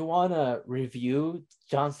 Do you wanna review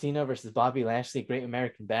John Cena versus Bobby Lashley Great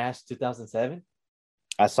American Bash 2007?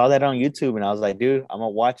 I saw that on YouTube and I was like, dude, I'm gonna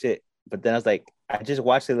watch it. But then I was like, I just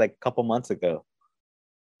watched it like a couple months ago.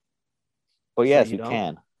 But So yes, you we don't?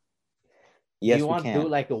 can. Do you Yes, we want to do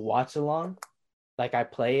can. like a watch along? Like I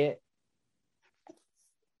play it.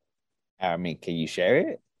 I mean, can you share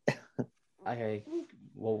it? I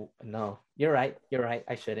well no. You're right. You're right.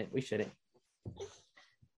 I shouldn't. We shouldn't.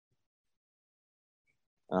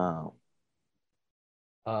 Um,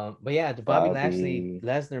 But yeah, the Bobby Lashley Bobby.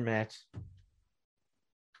 Lesnar match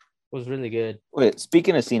was really good. Wait,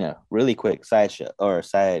 speaking of Cena, really quick side show or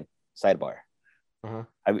sidebar. Uh-huh.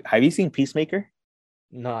 Have you seen Peacemaker,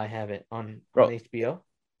 No, I have it on bro? HBO.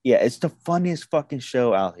 Yeah, it's the funniest fucking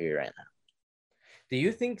show out here right now. Do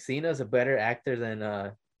you think Cena's a better actor than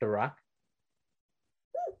The Rock?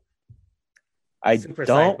 I Super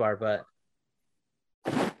don't sidebar, but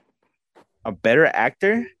a better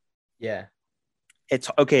actor. yeah. It's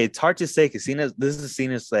okay. It's hard to say because Cena's this is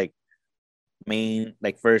Cena's like main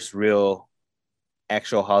like first real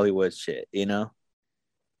actual Hollywood shit, you know?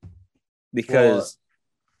 Well, Because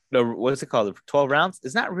the what's it called? The 12 rounds?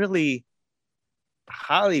 It's not really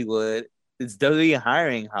Hollywood. It's WWE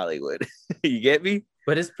hiring Hollywood. You get me?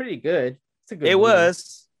 but it's pretty good. It's a good It movie.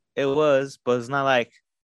 was. It was, but it's not like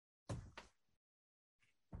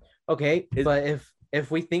Okay, it. but if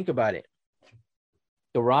we think about it,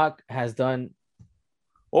 The Rock has done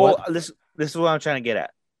Oh, what? this is what I'm trying to get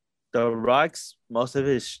at. The Rock's most of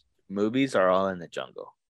his movies are all in the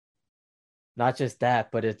jungle. Not just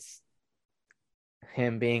that, but it's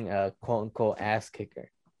him being a quote unquote ass kicker.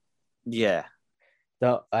 Yeah,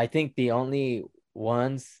 Though I think the only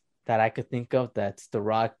ones that I could think of that's The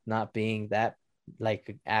Rock not being that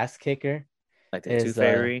like ass kicker like the is Tooth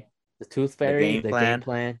Fairy, the Tooth the Fairy, Game the Game Plan.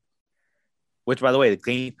 Plan. Which, by the way, the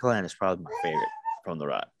Game Plan is probably my favorite from The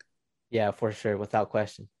Rock. Yeah, for sure, without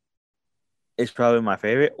question. It's probably my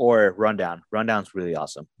favorite, or Rundown. Rundown's really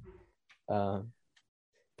awesome. Um,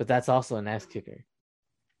 but that's also an ass kicker.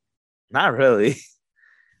 Not really.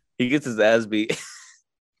 He gets his ass beat.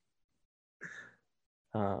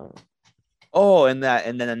 Um, Oh, and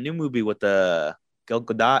then a new movie with the Gal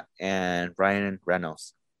Gadot and Ryan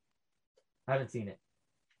Reynolds. I haven't seen it.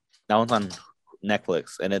 That one's on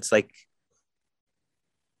Netflix, and it's like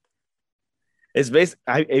it's based.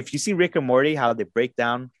 If you see Rick and Morty, how they break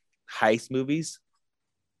down heist movies.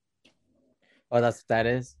 Oh, that's what that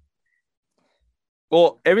is.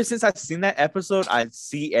 Well, ever since I've seen that episode, I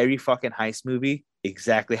see every fucking heist movie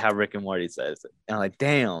exactly how Rick and Morty says it, and I'm like,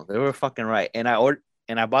 damn, they were fucking right. And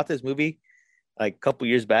I bought this movie like a couple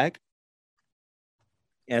years back,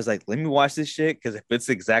 and I was like, let me watch this shit because if it's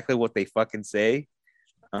exactly what they fucking say,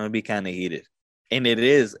 I'm gonna be kind of heated. And it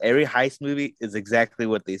is. Every heist movie is exactly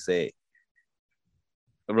what they say.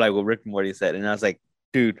 Like what Rick and Morty said. And I was like,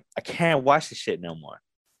 dude, I can't watch this shit no more.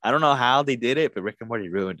 I don't know how they did it, but Rick and Morty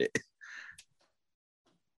ruined it.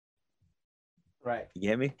 Right. You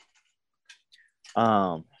get me?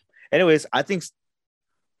 Um, anyways, I feel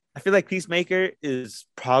like Peacemaker is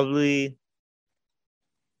probably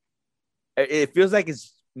it feels like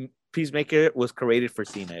it's Peacemaker was created for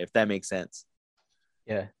Cena, if that makes sense.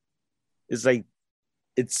 Yeah. It's like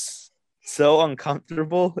it's so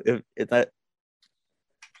uncomfortable if that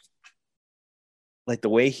like the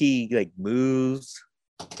way he like moves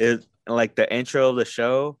is like the intro of the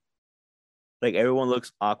show. Like everyone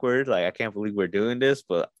looks awkward. Like I can't believe we're doing this,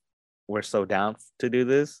 but we're so down to do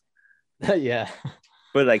this. Yeah.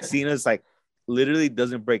 But like Cena's like literally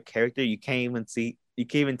doesn't break character. You can't even see. You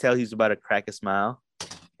can't even tell he's about to crack a smile.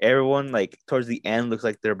 Everyone like towards the end looks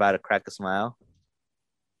like they're about to crack a smile,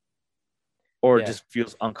 or Yeah. just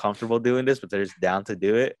feels uncomfortable doing this, but they're just down to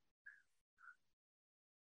do it.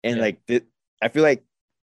 And Yeah. like I feel like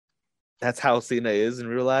that's how Cena is in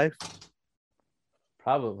real life,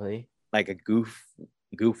 Probably. like a goof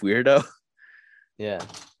weirdo. Yeah.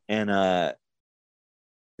 And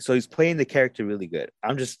so he's playing the character really good.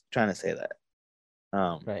 I'm just trying to say that.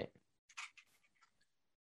 Right.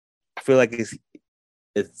 I feel like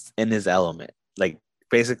it's in his element. Like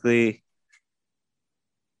basically,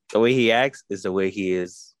 the way he acts is the way he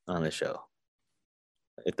is on the show.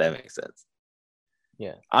 If that makes sense.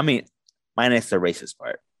 Yeah. I mean, minus the racist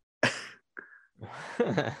part.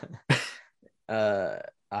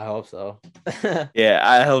 I hope so. Yeah,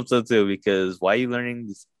 I hope so too. Because why are you learning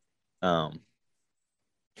this?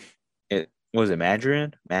 It was it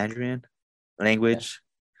Mandarin language.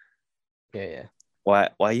 Yeah. Yeah. Why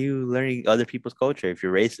are you learning other people's culture if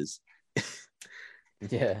you're racist?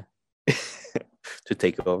 Yeah. To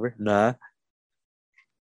take over? Nah.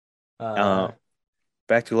 Uh,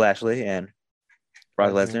 Back to Lashley and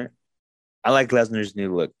Brock Lesnar. I like Lesnar's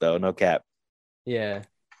new look though. No cap. Yeah.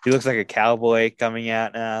 He looks like a cowboy coming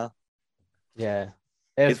out now. Yeah.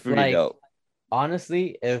 It's If pretty like dope.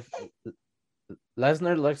 honestly, if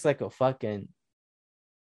Lesnar looks like a fucking,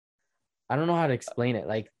 I don't know how to explain it.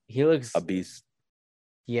 Like he looks, A beast.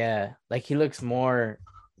 yeah, like he looks more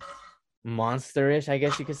monsterish, I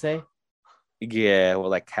guess you could say, Yeah, well,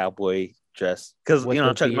 like cowboy dress. Because, with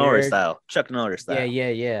the Chuck Norris beard. style. Chuck Norris Yeah, style. yeah,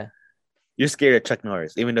 yeah. You're scared of Chuck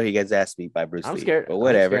Norris, even though he gets ass beat by Bruce I'm Lee. scared. But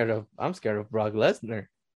whatever. I'm scared of Brock Lesnar,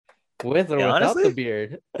 with or Yeah, without the honestly,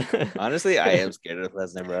 beard. honestly, I am scared of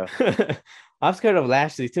Lesnar, bro. I'm scared of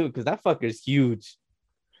Lashley too, because that fucker's huge.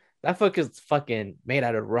 That fucker's fucking made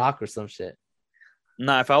out of rock or some shit.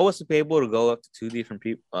 Nah, if I was to be able to go up to two different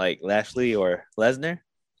people, like Lashley or Lesnar,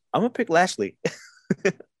 I'm gonna pick Lashley.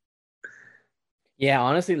 Yeah,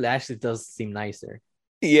 honestly, Lashley does seem nicer.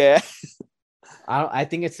 Yeah. I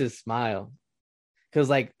think it's his smile, because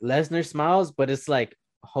like Lesnar smiles, but it's like,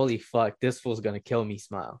 holy fuck, this fool's gonna kill me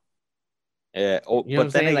smile. Yeah. Oh, You know what I'm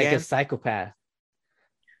but then saying? Like a again, psychopath.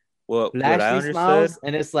 what I Lashley understood, smiles,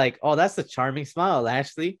 and it's like, oh, that's a charming smile,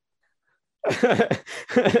 Lashley.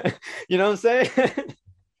 You know what I'm saying?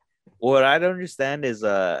 what I don't understand is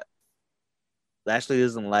Lashley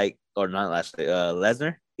doesn't like, or not Lashley,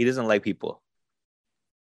 Lesnar. He doesn't like people.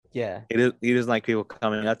 Yeah, He doesn't like people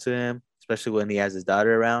coming up to him, especially when he has his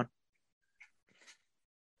daughter around.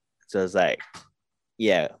 So it's like,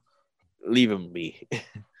 yeah, leave him be.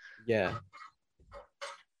 yeah.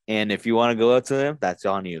 And if you want to go up to him, that's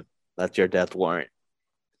on you. That's your death warrant.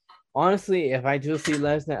 Honestly, if I do see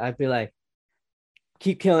Lesnar, I'd be like,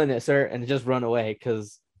 keep killing it, sir, and just run away. And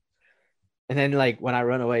then like when I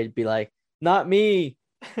run away, it'd be like, not me.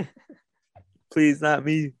 Please, not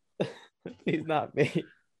me. He's not me.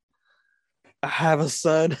 I have a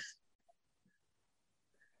son.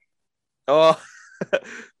 Oh,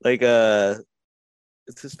 like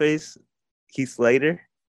what's his face? Keith Slater.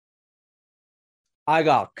 I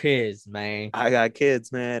got kids, man. I got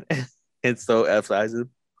kids, man. And so emphasizes him.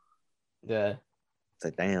 Yeah. It's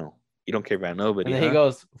like, damn, you don't care about And nobody, then he huh?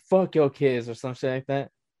 goes, fuck your kids or some shit like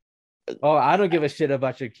that. Oh, I don't give a shit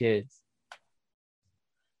about your kids.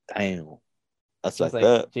 Damn, that's It's fucked like,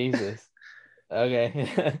 up. Jesus.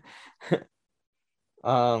 Okay.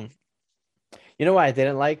 um, you know what I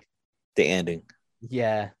didn't like? The ending.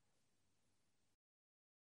 Yeah.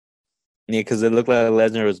 Yeah, because it looked like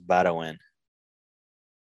Lesnar was about to win.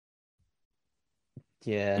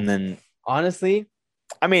 Yeah. And then, Honestly,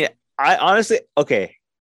 I mean, I honestly, okay,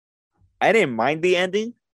 I didn't mind the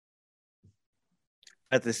ending.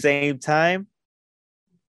 At the same time,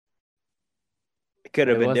 it could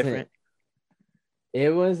have it been wasn't different. it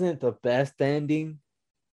wasn't the best ending.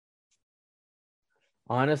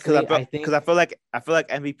 Because Honestly, I think I feel like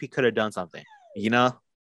MVP could have done something, you know,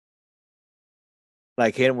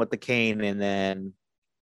 like hit him with the cane and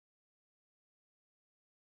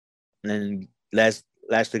then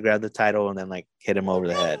Lashley grabbed the title and then like hit him over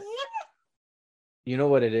the head. you know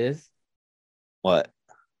what it is. What?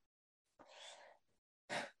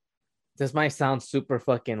 This might sound super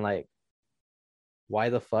fucking like, why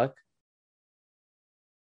the fuck?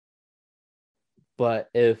 But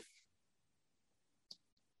if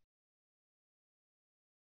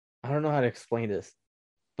I don't know how to explain this,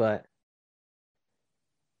 but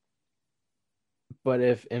But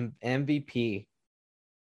if MVP,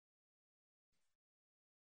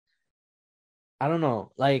 I don't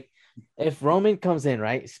know. Like if Roman comes in,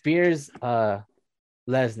 right? Spears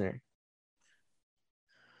Lesnar,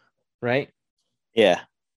 right? Yeah.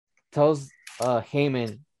 Tells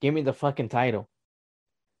Heyman, give me the fucking title.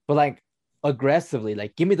 But like aggressively,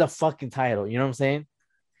 like give me the fucking title. You know what I'm saying?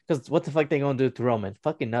 Because what the fuck they gonna do to Roman?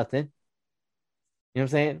 Fucking nothing. You know what I'm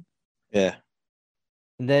saying? Yeah.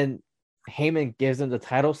 And then Heyman gives him the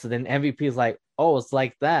title. So then MVP is like, oh, it's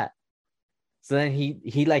like that. So then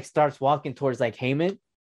he like starts walking towards like Heyman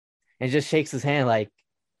and just shakes his hand, like,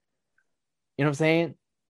 you know what I'm saying?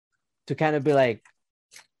 To kind of be like,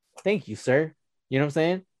 thank you, sir. You know what I'm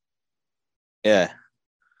saying? Yeah.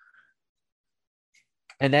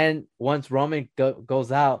 And then once Roman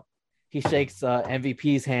goes out, he shakes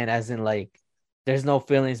MVP's hand, as in like, there's no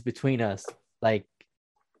feelings between us. Like,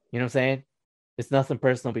 you know what I'm saying? It's nothing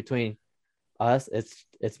personal between us.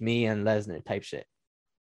 It's me and Lesnar type shit.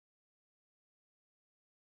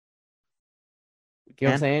 You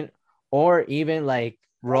know what I'm saying? Or even like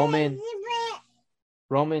Roman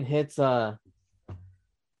hits Lesnar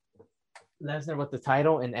with the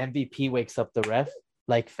title and MVP wakes up the ref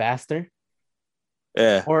like faster.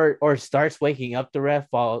 Yeah. Or starts waking up the ref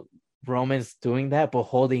while Roman's doing that, but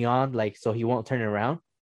holding on like so he won't turn around.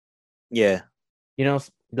 Yeah. You know,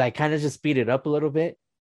 like kind of just speed it up a little bit.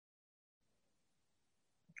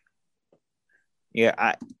 Yeah.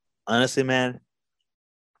 I honestly, man,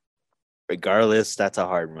 regardless, that's a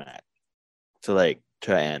hard match to like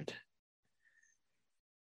to end.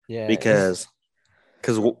 Yeah, Because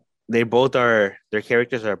they both are their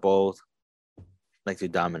characters are both like to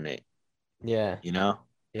dominate, yeah, you know?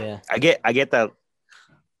 yeah. I get that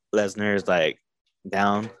Lesnar is like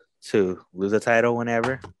down to lose a title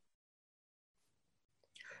whenever.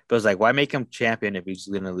 But it's like, why make him champion if he's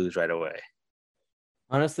gonna lose right away?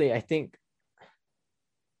 Honestly, I think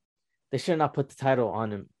they should not put the title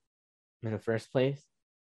on him in the first place.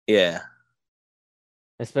 Yeah.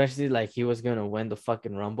 Especially like he was gonna win the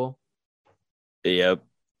fucking Rumble. Yep.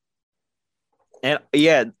 And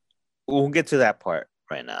yeah, we'll get to that part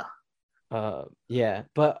right now. Yeah,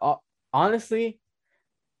 but honestly,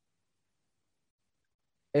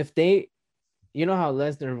 if they, you know how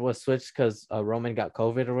Lesnar was switched because Roman got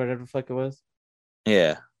COVID or whatever the fuck it was.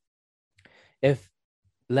 Yeah. If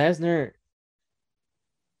Lesnar,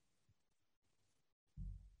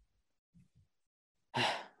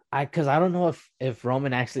 because I don't know if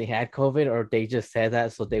Roman actually had COVID or they just said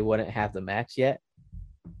that so they wouldn't have the match yet.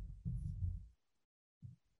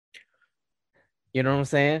 You know what I'm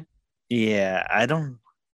saying? Yeah. I don't.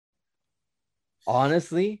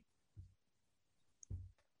 Honestly,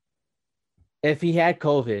 if he had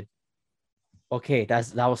COVID, okay,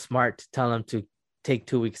 that was smart to tell him to take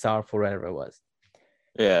 2 weeks off for whatever it was,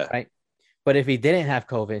 Yeah. right? But if he didn't have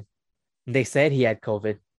COVID, they said he had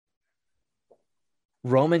COVID.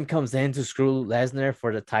 Roman comes in to screw Lesnar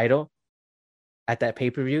for the title at that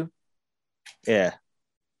pay-per-view Yeah.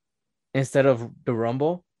 instead of the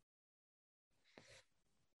Rumble.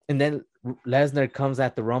 And then Lesnar comes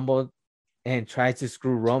at the Rumble and tries to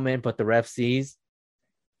screw Roman, but the ref sees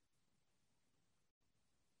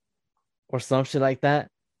or some shit like that.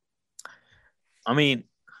 I mean,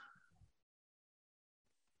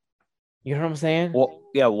 You know what I'm saying? well,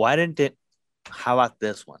 yeah. Why didn't it? How about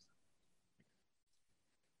this one?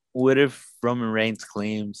 What if Roman Reigns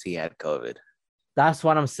claims he had COVID? That's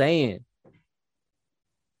what I'm saying.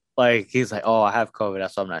 Like he's like, "Oh, I have COVID.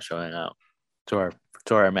 That's why I'm not showing up to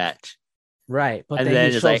our match." Right. But And then he then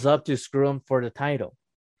it's shows like, up to screw him for the title.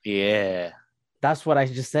 "Yeah, That's what I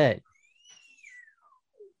just said.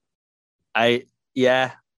 I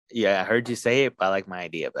yeah, yeah. I heard you say it, but I like my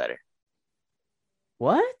idea better."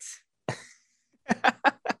 What?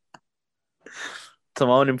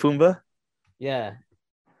 Timon and Pumbaa, Yeah. you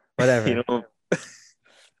Whatever. know,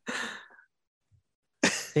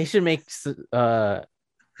 They should make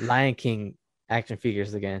Lion King action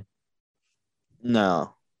figures again.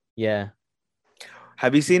 no. Yeah.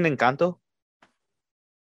 Have you seen Encanto?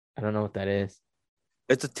 I don't know what that is.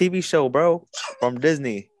 It's a TV show, bro, from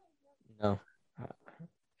Disney. No.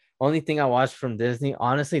 Only thing I watched from Disney,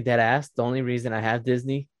 honestly, dead ass. The only reason I have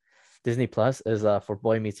Disney Plus is for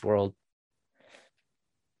Boy Meets World.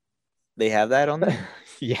 They have that on there.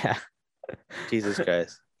 Yeah. Jesus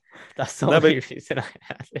Christ. That's the No, only but reason I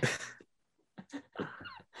have it.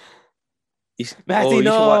 oh, Matty,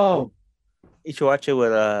 no. you should watch it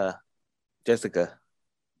with Jessica.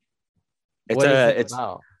 What is it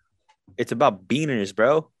about? It's about beaners,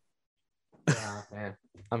 bro. Oh, man.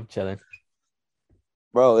 I'm chilling.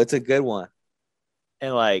 Bro, it's a good one.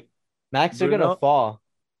 And like Max, you're gonna Bruno fall.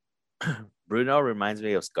 Bruno reminds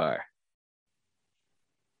me of Scar.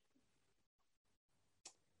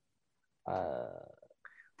 Uh, I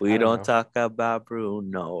We don't don't know. talk about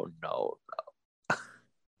Bruno. No. I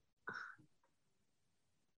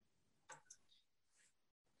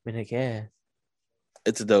mean, I guess.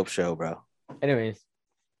 It's a dope show, bro. Anyways,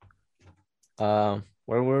 where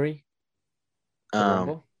were we? The Um,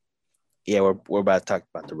 Rumble. yeah, we're about to talk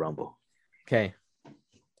about the Rumble. Okay.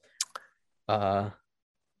 Uh,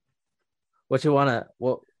 what you wanna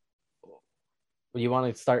what you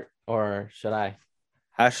want to start or should I?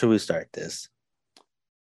 How should we start this?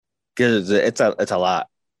 Because it's a lot.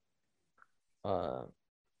 Uh,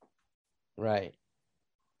 right.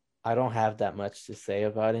 I don't have that much to say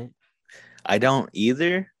about it. I don't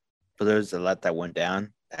either, but there's a lot that went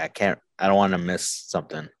down. I don't want to miss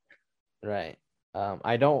something. Right.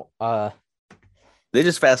 I don't. They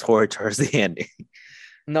just fast forward towards the ending.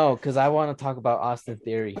 No, because I want to talk about Austin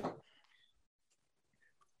Theory.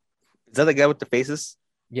 Is that the guy with the faces?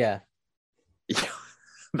 Yeah,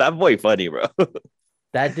 That boy funny, bro.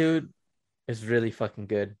 that dude is really fucking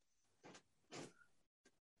good.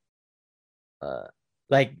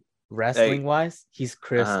 Like wrestling Like, wise, he's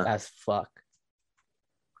crisp as fuck.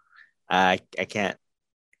 I can't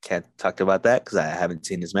talk about that because I haven't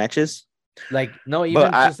seen his matches. Like no, But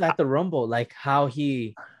even just at the Rumble, like how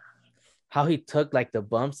he took like the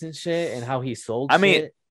bumps and shit, and how he sold I mean,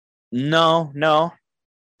 shit. no.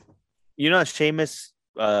 You know, Sheamus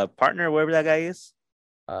partner, wherever that guy is.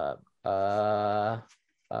 Uh, uh,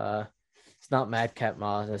 it's not Madcap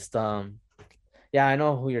Moss. It's yeah, I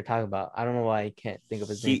know who you're talking about. I don't know why I can't think of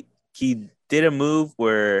his name. He did a move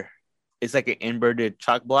where it's like an inverted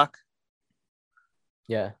chalk block.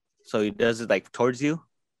 Yeah, So he does it like towards you.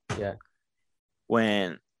 yeah,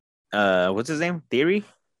 When what's his name? Theory?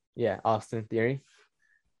 yeah. Austin Theory.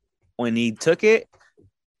 When he took it,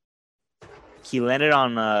 he landed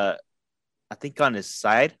on I think on his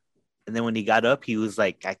side. And then when he got up, he was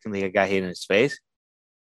like acting like a guy hit in his face.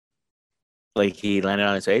 Like he landed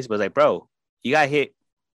on his face, but like, bro, you got hit.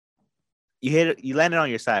 You landed on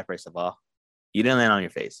your side, first of all. You didn't land on your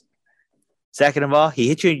face. Second of all, he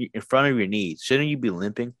hit you in front of your knees. Shouldn't you be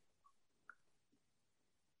limping?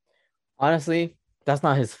 Honestly, that's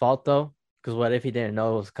not his fault though. Because what if he didn't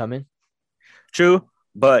know it was coming? True,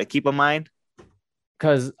 but keep in mind,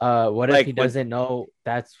 Because what if like he when doesn't know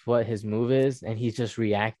that's what his move is and he's just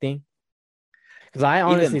reacting? Because I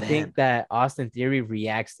even honestly then, think that Austin Theory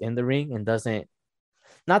reacts in the ring and doesn't.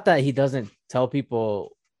 Not that he doesn't tell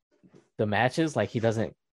people the matches, like he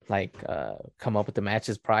doesn't like come up with the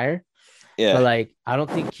matches prior, but yeah. like I don't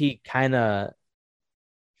think he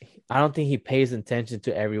pays attention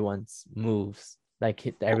to everyone's moves, like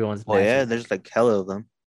everyone's Well, yeah, matches, there's like hella of them.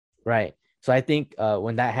 right? So I think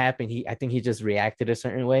when that happened, I think he just reacted a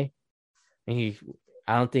certain way, and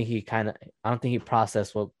I don't think he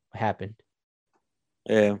processed what happened.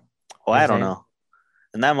 Yeah. Well, You know what I'm I don't saying? know.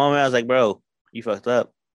 In that moment, I was like, bro, you fucked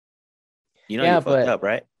up. You know you Yeah, fucked but up,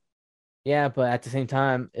 right? at the same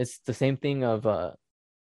time, it's the same thing of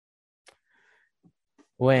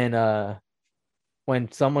when uh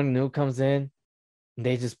when someone new comes in,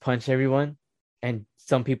 they just punch everyone, and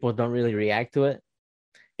some people don't really react to it.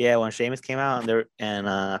 Yeah, when Sheamus came out and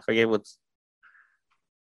I forget what's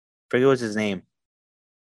his name.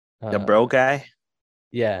 The bro Uh, guy.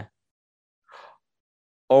 yeah,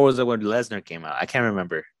 Or was it when Lesnar came out? I can't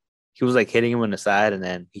remember. He was like hitting him on the side and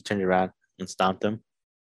then he turned around and stomped him.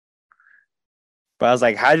 But I was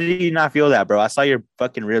like, how did you not feel that, bro? I saw your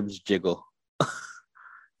fucking ribs jiggle.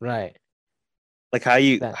 right. Like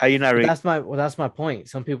That, how you not but that's my point.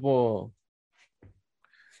 Some people,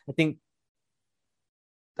 I think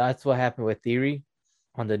that's what happened with Theory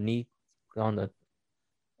on the knee, on the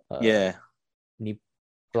uh yeah. knee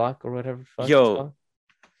block or whatever the fuck it's Yo, called.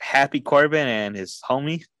 Happy Corbin and his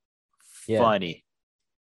homie, Yeah, funny.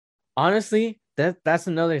 honestly, that's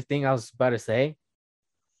another thing I was about to say.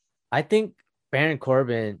 I think Baron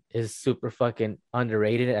Corbin is super fucking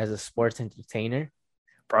underrated as a sports entertainer.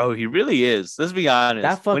 Bro, he really is. Let's be honest.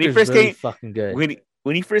 That fucker's really fucking good.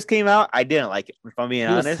 When he first came out, I didn't like it. If I'm being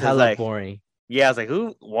He was honest, it's hella like, boring. yeah, I was like,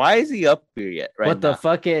 who? Why is he up here yet? Right What the now?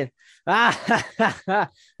 fucking and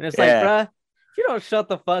it's like, Yeah, bruh, if you don't shut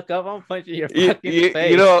the fuck up, I'm punching your fucking you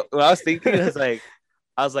face. know what I was thinking?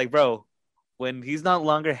 I was like, bro, when he's not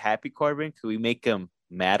longer Happy Corbin, could we make him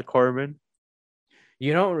Mad Corbin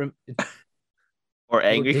You don't or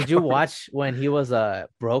Angry did you Corbin? watch when he was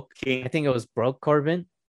broke? I King? think it was broke Corbin.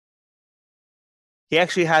 He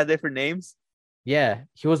actually had different names. Yeah,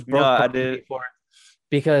 he was No, broke I Corbin did. before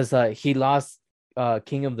because he lost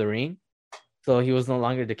King of the Ring. So he was no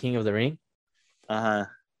longer the king of the ring. Uh-huh.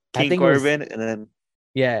 I King think it was, Corbin, and then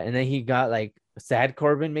yeah, and then he got like sad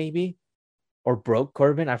Corbin maybe, or broke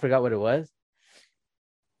Corbin. I forgot what it was.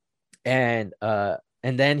 And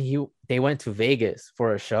then they went to Vegas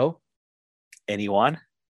for a show. anyone.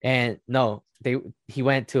 And no, he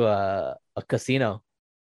went to a casino,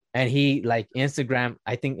 and he like Instagram,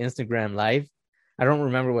 I think Instagram live. I don't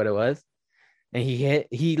remember what it was. And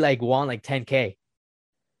he like won like 10K.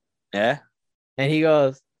 Yeah. And he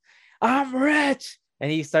goes, I'm rich. And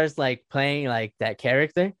he starts like playing like that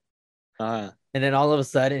character. Uh-huh. And then all of a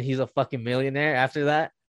sudden he's a fucking millionaire after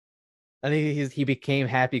that. And he became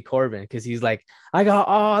Happy Corbin because he's like, I got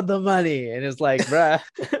all the money. And it's like, bruh.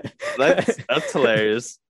 That's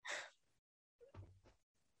hilarious.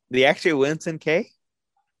 The actually wins in K?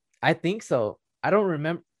 I think so. I don't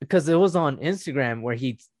remember because it was on Instagram where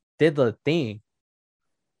he did the thing.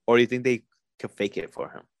 Or do you think they could fake it for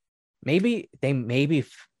him? Maybe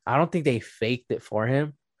I don't think they faked it for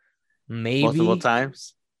him. Multiple Maybe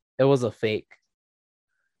times? it was a fake.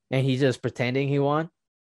 And he's just pretending he won.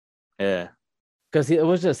 Yeah. Because it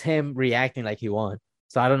was just him reacting like he won.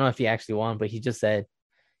 So I don't know if he actually won, but he just said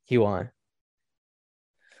he won.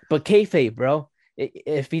 But kayfabe, bro.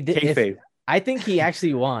 If he did, Kayfabe. I think he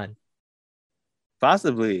actually won.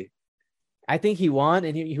 Possibly. I think he won,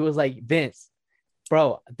 and he was like, Vince,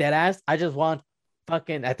 bro, dead ass, I just won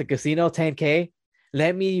fucking at the casino 10K.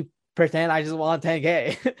 Let me pretend I just won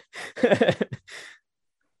 10K.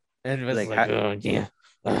 And Vince Like, was like, oh, yeah,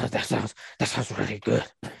 that sounds really good.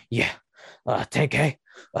 Yeah, 10K,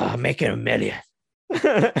 make it a million.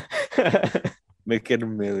 make it a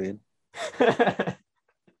million.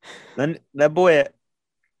 Then that boy,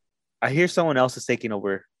 I hear someone else is taking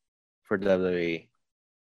over for WWE.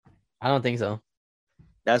 I don't think so.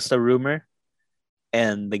 That's the rumor.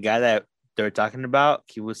 And the guy that they're talking about,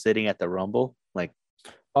 he was sitting at the Rumble. Like,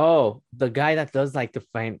 Oh, the guy that does like the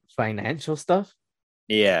financial stuff.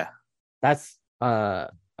 yeah. That's I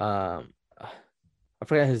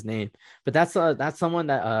forgot his name, but that's someone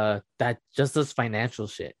that just does financial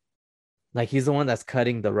shit. Like he's the one that's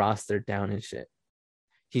cutting the roster down and shit.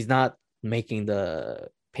 He's not making the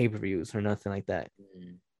pay-per-views or nothing like that.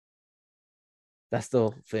 That's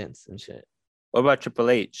still Vince and shit. What about Triple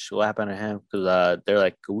H? What happened to him? Because they're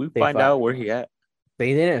like, could we They find fi- out where he at?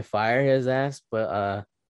 They didn't fire his ass, but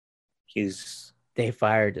He's they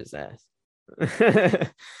fired his ass.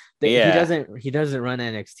 yeah. He doesn't run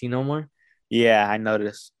NXT no more. Yeah, I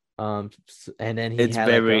noticed. And then he It's had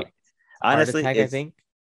very like a heart honestly, attack, I think.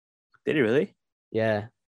 did he really? Yeah.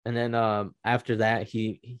 And then after that,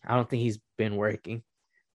 I don't think he's been working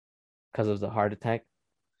because of the heart attack.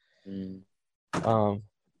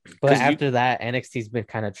 But after that, NXT's been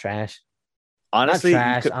kind of trash. Honestly,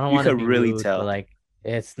 Not trash. I don't you want to could be really rude, tell. but like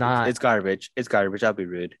it's not. It's garbage. It's garbage. I'll be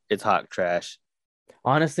rude. It's hot trash.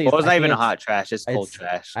 Honestly, Well, it's I not think even a hot trash. It's cold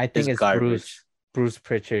trash. I think it's garbage. Bruce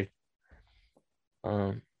Pritchard.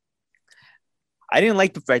 I didn't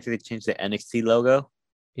like the fact that they changed the NXT logo.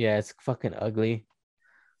 Yeah, it's fucking ugly.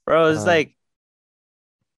 Bro, it's like,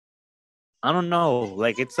 I don't know.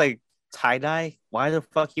 Like, it's like tie-dye. Why the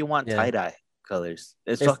fuck you want tie-dye colors?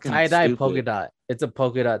 It's fucking tie-dye stupid. polka dot. It's a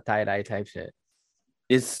polka dot tie-dye type shit.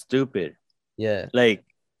 It's stupid. Yeah. Like,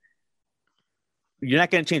 you're not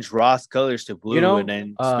going to change Raw's colors to blue and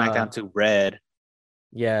then SmackDown to red.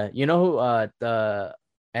 Yeah. You know who the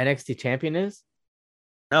NXT champion is?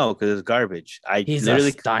 No, because it's garbage. He's literally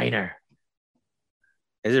a Steiner.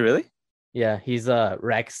 Is it really? Yeah, he's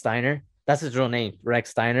Rex Steiner. That's his real name,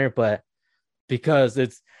 Rex Steiner. But because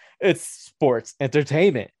it's sports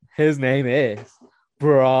entertainment, his name is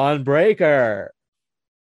Braun Breaker.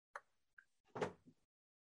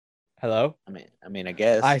 Hello? I mean, I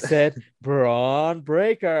guess. I said Braun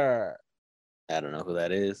Breaker. I don't know who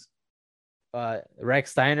that is.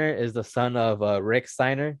 Rex Steiner is the son of Rick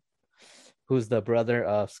Steiner, who's the brother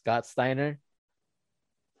of Scott Steiner.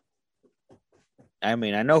 I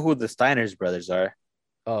mean, I know who the Steiner's brothers are.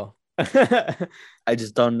 Oh. I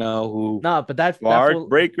just don't know who. No, but that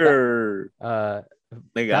Breaker. That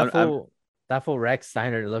fool Rex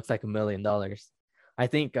Steiner looks like $1 million. I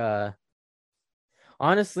think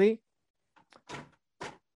honestly,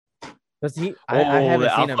 because I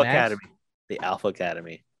haven't seen a match. Academy. The Alpha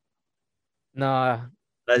Academy. No,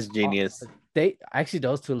 that's genius. They actually,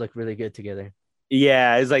 those two look really good together.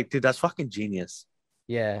 Yeah, it's like, dude, that's fucking genius.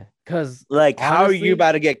 Yeah, because like, honestly, how are you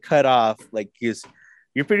about to get cut off? Like,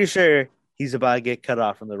 you're pretty sure he's about to get cut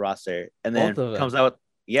off from the roster, and then comes out,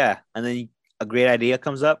 and then a great idea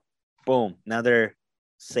comes up, boom, now they're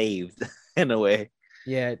saved in a way.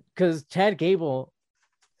 Yeah, because Chad Gable,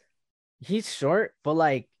 he's short, but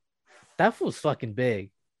like That fool's fucking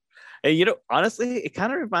big. And honestly, it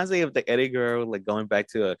kind of reminds me of the Eddie Guerrero like going back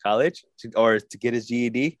to college to get his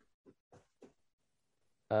GED.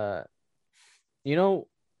 Uh, you know,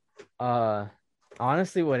 uh,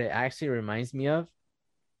 honestly, what it actually reminds me of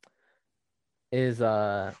is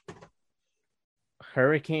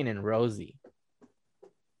Hurricane and Rosie.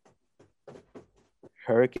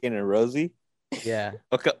 Hurricane and Rosie. Yeah.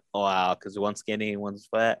 Okay. Wow, because one's skinny and one's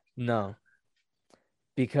fat. No,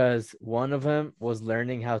 because one of them was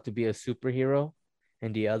learning how to be a superhero,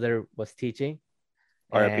 and the other was teaching.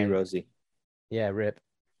 R.I.P. And Rosie. yeah, rip.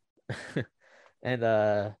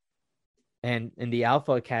 And in the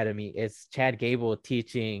Alpha Academy, it's Chad Gable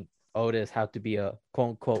teaching Otis how to be a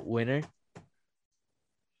quote unquote winner.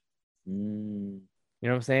 Mm. You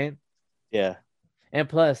know what I'm saying? Yeah. And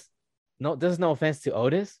plus, no, there's no offense to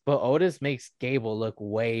Otis, but Otis makes Gable look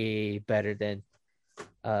way better than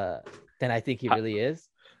I think he really is.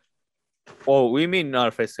 Oh, we mean not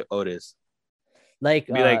offense to Otis. Like,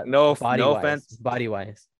 be like no body-wise, offense.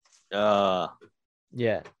 body-wise.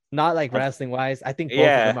 Yeah. Not like wrestling-wise. I think both of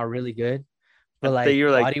them are really good. But like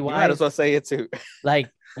you're like, body-wise, you might as well say it too. Like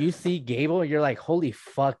you see Gable, you're like, holy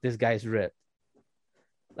fuck, this guy's ripped.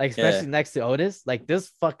 Like, especially next to Otis, like this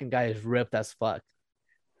fucking guy is ripped as fuck.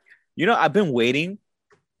 I've been waiting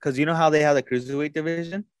because you know how they have the cruiserweight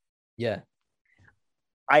division? Yeah.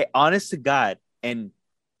 I honest to God, and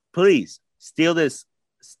please steal this.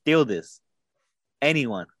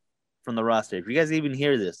 Anyone from the roster. If you guys even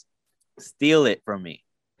hear this, steal it from me.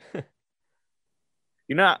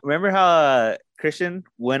 Remember how Christian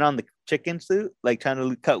went on the chicken suit, like trying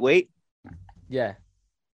to cut weight? Yeah.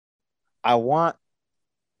 I want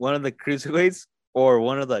one of the cruiserweights or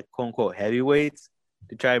one of the quote unquote heavyweights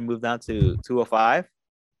to try to move down to 205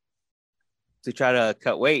 to try to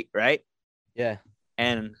cut weight, right? Yeah.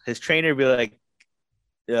 And his trainer be like,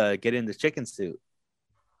 get in the chicken suit.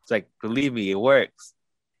 It's like, believe me, it works.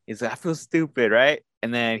 He's like, I feel stupid, right?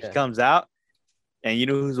 And then he comes out, and you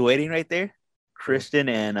know who's waiting right there? Christian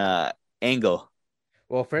and Angle.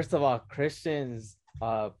 Well, first of all, Christian's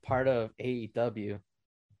part of AEW.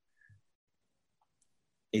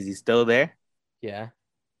 Is he still there? Yeah.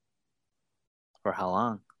 For how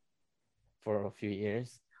long? For a few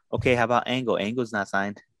years. Okay, how about Angle? Angle's not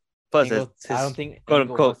signed. Plus, Angle, I don't think quote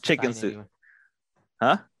Angle unquote chicken suit. Anywhere.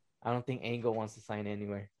 Huh? I don't think Angle wants to sign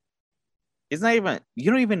anywhere. It's not even. You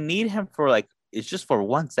don't even need him for like. It's just for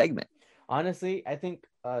one segment. Honestly, I think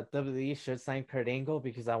WWE should sign Kurt Angle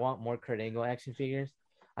because I want more Kurt Angle action figures.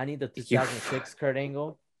 I need the 2006 Kurt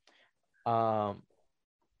Angle. The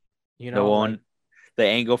one, the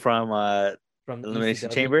Angle from Elimination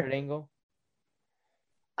ECW Chamber. Kurt Angle.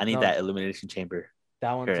 I need that Elimination Chamber.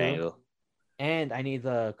 That one Kurt too. Angle. And I need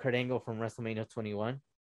the Kurt Angle from WrestleMania 21.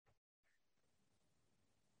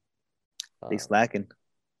 They slacking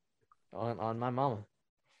on my mama.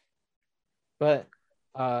 But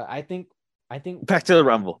I think back to the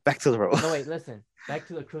Rumble. No, wait, listen. Back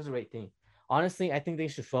to the cruiserweight thing. Honestly, I think they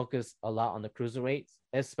should focus a lot on the cruiserweights,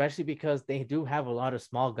 especially because they do have a lot of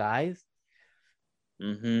small guys.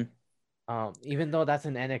 Mm-hmm. Even though that's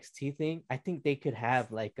an NXT thing, I think they could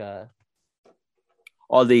have like a.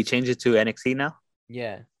 Oh, they changed it to NXT now?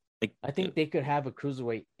 Yeah. I think they could have a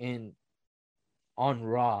cruiserweight on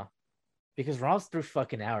Raw. Because Raw's 3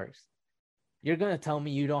 fucking hours. You're gonna tell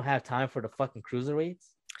me you don't have time for the fucking cruiserweights?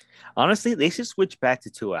 Honestly, they should switch back to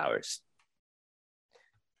 2 hours.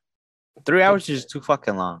 3 hours is too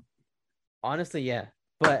fucking long. Honestly, yeah.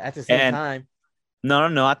 But at the same time.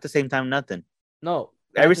 No. At the same time, nothing. No.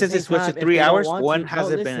 Ever since they switched to 3 hours, when has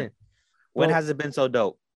it been so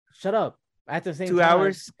dope? Shut up. At the same 2 time,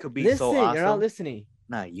 hours could be so awesome. You're not listening.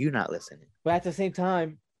 Nah, you're not listening. But at the same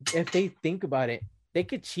time, if they think about it, they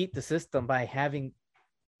could cheat the system by having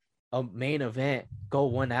a main event go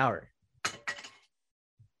 1 hour.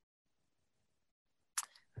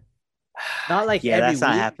 Not like every that's week.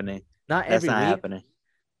 not happening. That's not happening,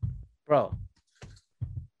 bro.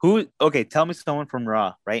 Who? Okay, tell me someone from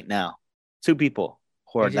Raw right now. 2 people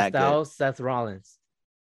who are that Styles, good. Seth Rollins.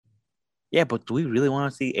 Yeah, but do we really want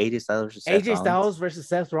to see AJ Styles versus Seth AJ Styles versus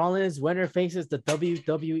Seth Rollins? Winner faces the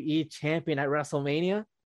WWE champion at WrestleMania?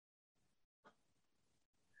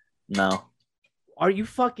 No. Are you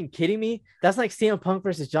fucking kidding me? That's like CM Punk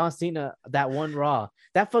versus John Cena, that one Raw.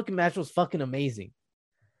 That fucking match was fucking amazing.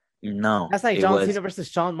 No. That's like John Cena versus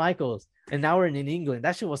Shawn Michaels. And now we're in England.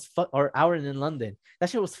 That shit was or hour in London. That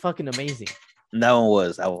shit was fucking amazing. That one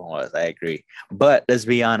was. I agree. But let's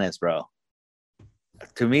be honest, bro.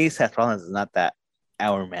 To me, Seth Rollins is not that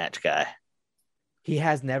hour match guy. He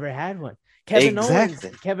has never had one. Kevin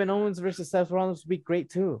Owens versus Seth Rollins would be great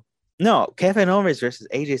too. No, Kevin Owens versus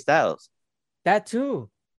AJ Styles That too.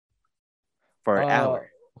 for an hour.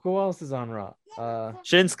 Who else is on Raw?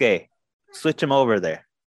 Shinsuke, switch him over there.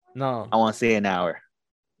 No, I want to see an hour.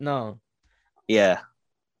 no. Yeah.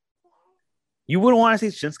 You wouldn't want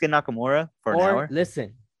to see Shinsuke Nakamura for an hour?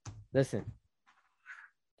 Listen.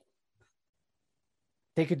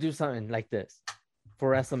 They could do something like this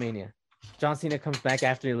for WrestleMania. John Cena comes back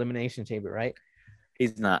after the Elimination Chamber, right?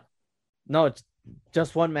 He's not. No, it's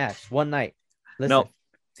just one match, one night. Listen. No,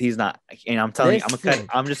 he's not. And I'm telling you,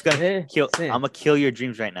 I'm just gonna kill. I'm gonna kill your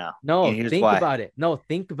dreams right now. No, and here's think why. about it. No,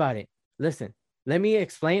 think about it. Listen, let me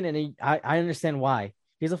explain, and I understand why.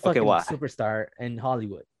 He's a fucking superstar in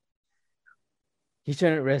Hollywood. He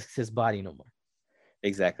shouldn't risk his body no more.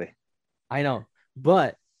 Exactly. I know,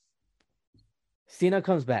 but Cena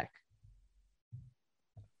comes back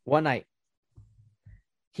one night.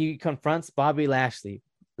 He confronts Bobby Lashley.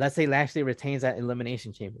 Let's say Lashley retains that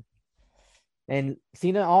Elimination Chamber. And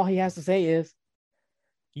Cena, all he has to say is,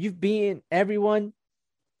 you've beaten everyone,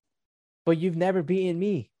 but you've never beaten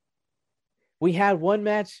me. We had one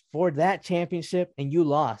match for that championship, and you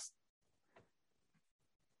lost.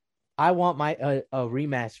 I want my a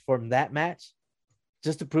rematch from that match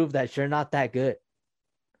just to prove that you're not that good.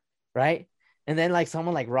 Right? And then like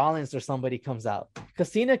someone like Rollins or somebody comes out.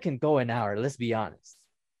 Because Cena can go an hour, let's be honest.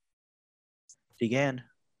 He can.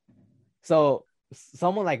 So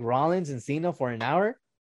someone like Rollins and Cena for an hour.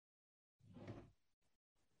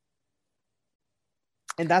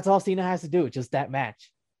 And that's all Cena has to do, just that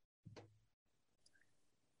match.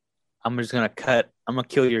 I'm just going to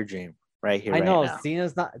kill your dream right here. I know now.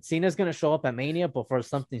 Cena's going to show up at Mania, but for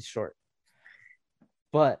something short.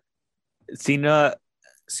 But Cena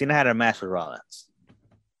had a match with Rollins.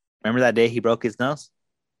 Remember that day he broke his nose?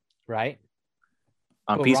 Right.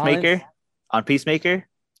 On Peacemaker,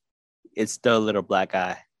 it's still a little black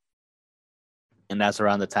eye. And that's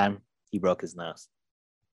around the time he broke his nose.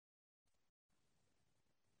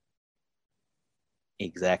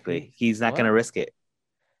 Exactly. He's not going to risk it.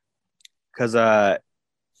 Because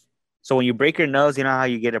so when you break your nose, you know how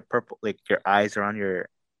you get a purple, like your eyes are on your,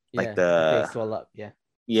 like they swell up. Yeah.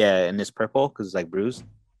 Yeah, and it's purple because it's like bruised.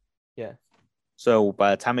 Yeah. So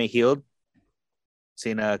by the time it healed,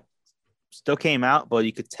 Cena still came out, but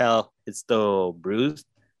you could tell it's still bruised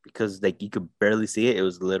because like you could barely see it. It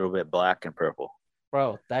was a little bit black and purple.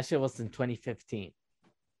 Bro, that shit was in 2015.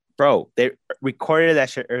 Bro, they recorded that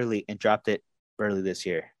shit early and dropped it early this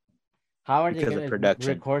year. How are they going to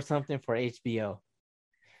record something for HBO?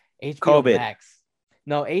 HBO COVID. Max.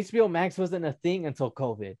 No, HBO Max wasn't a thing until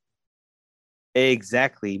COVID.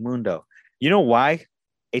 Exactly, Mundo. You know why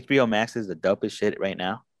HBO Max is the dopest shit right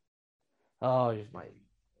now? Oh,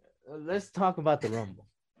 let's talk about the Rumble.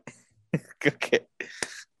 Okay.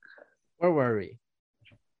 Where were we?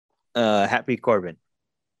 Happy Corbin.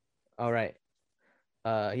 All right.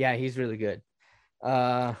 Yeah, he's really good.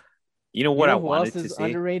 You know what I wanted to see?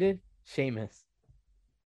 Underrated? Sheamus.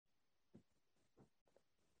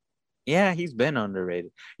 Yeah, he's been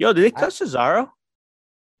underrated. Yo, did they cut Cesaro?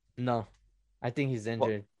 No, I think he's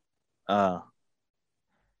injured. But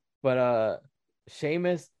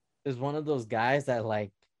Sheamus is one of those guys that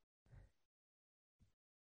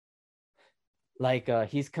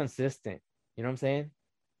he's consistent. You know what I'm saying?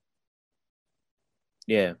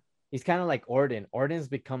 Yeah. He's kind of like Orton. Orton's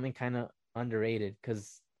becoming kind of underrated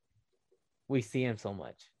because we see him so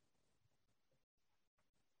much.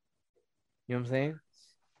 You know what I'm saying?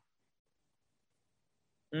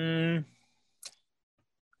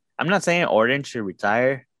 I'm not saying Orton should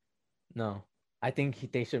retire. No, I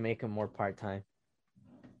think they should make him more part-time.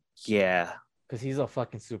 Yeah. Because he's a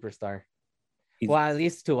fucking superstar. Well, at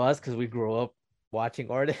least to us, because we grew up watching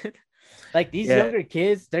Orton. Like these younger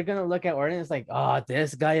kids, they're going to look at Orton and it's like, oh,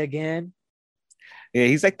 this guy again. Yeah,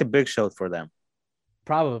 he's like the Big Show for them.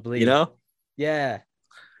 Probably. You know? Yeah.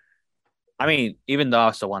 I mean, even though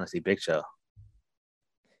I still want to see Big Show.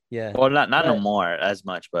 Yeah. Well, not no more as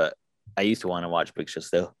much, but I used to want to watch Big Show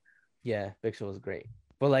still. Yeah, Big Show was great.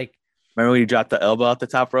 But like, remember when you dropped the elbow out the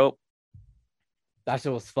top rope? That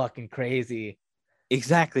shit was fucking crazy.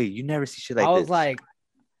 Exactly. You never see shit like this. I was like,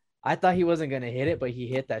 I thought he wasn't gonna hit it, but he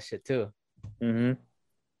hit that shit too. Mm-hmm.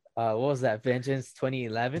 What was that? Vengeance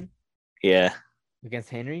 2011? Yeah. Against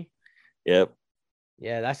Henry? Yep.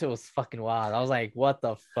 Yeah, that shit was fucking wild. I was like, what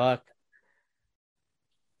the fuck?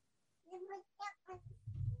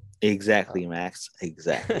 Exactly, Max.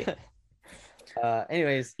 Exactly.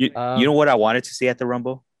 Anyways. You know what I wanted to see at the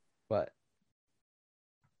Rumble? What?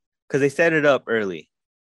 Because they set it up early.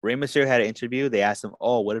 Rey Mysterio had an interview. They asked him,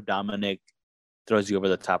 oh, what if Dominic throws you over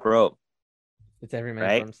the top rope? It's every man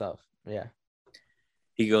for himself. Yeah.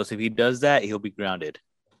 He goes, if he does that, he'll be grounded.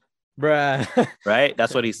 Bruh. Right?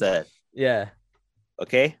 That's what he said. Yeah.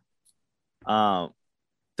 Okay. The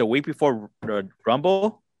week before the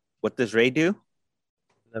Rumble, what does Ray do?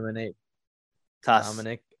 Eliminate Toss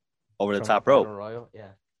Dominic over the from top the Battle rope. Royal.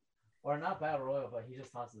 Yeah. Or not Battle Royal, but he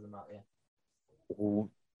just tosses him out. Yeah.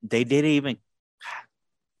 They didn't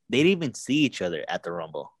even see each other at the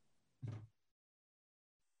Rumble.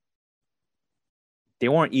 They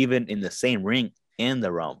weren't even in the same ring in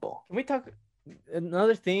the Rumble. Can we talk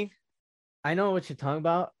another thing? I know what you're talking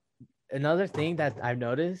about. Another thing that I've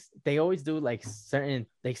noticed, they always do like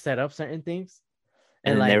they set up certain things.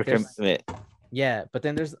 And like never commit. Yeah, but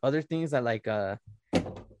then there's other things that like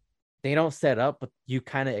they don't set up, but you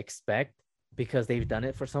kind of expect because they've done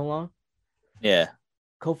it for so long. Yeah.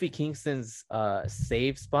 Kofi Kingston's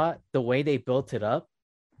save spot, the way they built it up,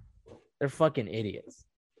 they're fucking idiots.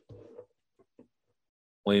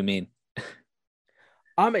 What do you mean?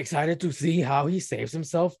 I'm excited to see how he saves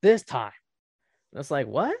himself this time. And it's like,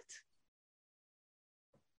 what?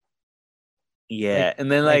 Yeah,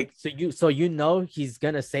 and then so you know he's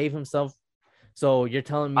gonna save himself. So you're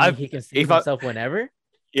telling me he can save himself whenever?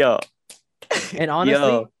 Yo. And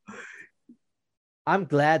honestly, I'm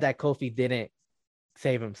glad that Kofi didn't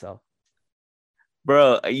save himself.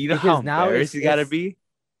 Bro, you know because how embarrassed you gotta be?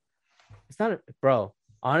 It's not, bro.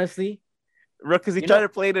 Honestly, bro, because he tried to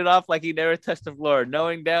play it off like he never touched the floor,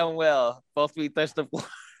 knowing damn well both we touched the floor.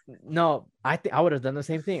 No, I think I would have done the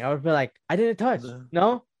same thing. I would be like, I didn't touch.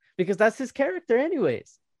 No, because that's his character,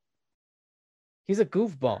 anyways. He's a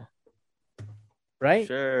goofball, right?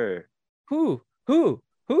 Sure. Who?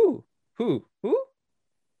 You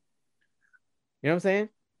know what I'm saying?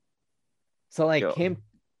 So like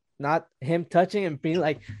not him touching and being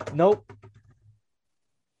like, nope.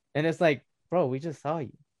 And it's like, bro, we just saw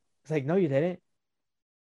you. It's like, no, you didn't.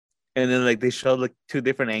 And then like they showed like two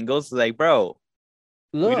different angles. Like, bro,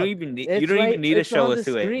 look, you don't even need to show us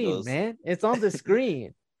two angles, man. It's on the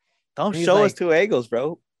screen. Don't show us two angles,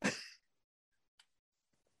 bro.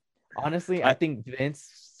 Honestly, I think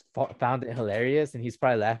Vince found it hilarious, and he's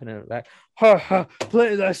probably laughing at it back. Ha ha!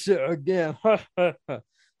 Play that shit again. Ha ha ha!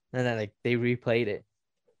 And then like they replayed it.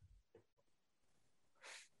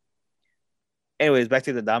 Anyways, back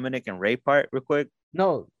to the Dominic and Ray part, real quick.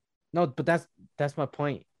 No, but that's my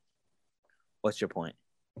point. What's your point?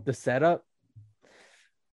 The setup.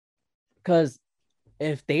 Because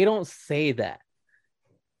if they don't say that,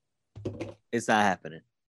 it's not happening.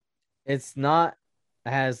 It's not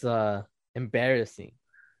as embarrassing.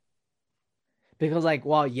 Because like,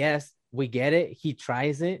 well, yes, we get it. He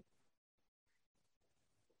tries it.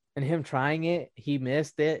 And him trying it, he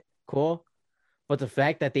missed it. Cool. But the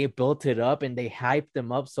fact that they built it up and they hyped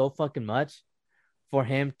him up so fucking much for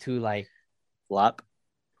him to like flop.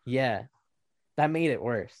 Yeah. That made it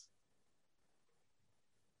worse.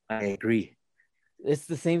 I agree. It's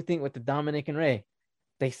the same thing with the Dominic and Ray.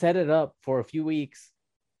 They set it up for a few weeks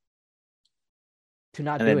to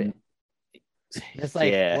not do it. It's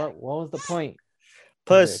like, what was the point?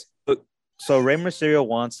 Plus, so Rey Mysterio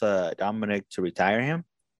wants Dominic to retire him.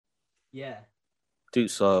 Yeah.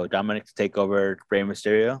 Dude, so Dominic to take over Rey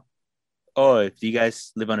Mysterio. Oh, if you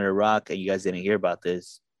guys live under a rock and you guys didn't hear about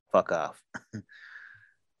this, fuck off.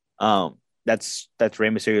 That's Rey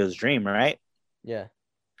Mysterio's dream, right? Yeah.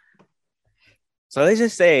 So let's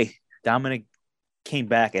just say Dominic came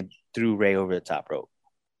back and threw Ray over the top rope.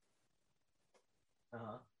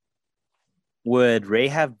 Uh-huh. Would Ray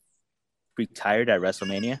have retired at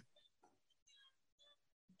WrestleMania?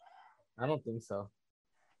 I don't think so.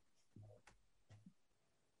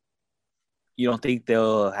 You don't think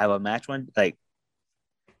they'll have a match one? Like,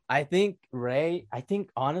 I think Ray,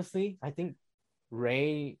 honestly,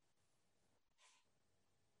 Ray,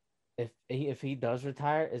 if he does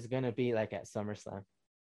retire, is going to be like at SummerSlam.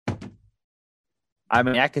 I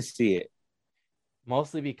mean, I could see it.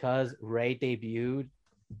 Mostly because Ray debuted,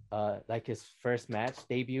 like his first match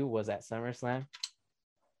debut was at SummerSlam.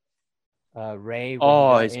 Ray,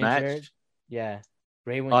 his injured, match? Yeah.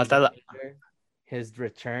 Ray, when he got injured, his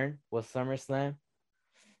return was SummerSlam.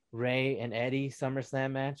 Ray and Eddie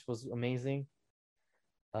SummerSlam match was amazing.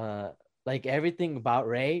 Like everything about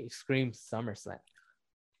Ray screams SummerSlam.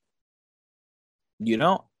 You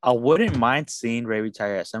know, I wouldn't mind seeing Ray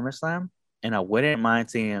retire at SummerSlam, and I wouldn't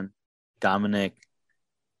mind seeing Dominic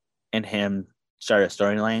and him start a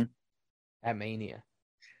storyline at Mania.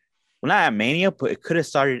 Well, not at Mania, but it could have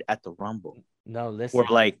started at the Rumble. No, listen. Or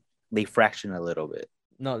like they fraction a little bit.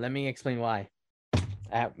 No, let me explain why.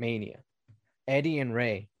 At Mania, Eddie and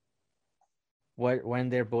Ray. When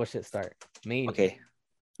their bullshit start? Mania. Okay.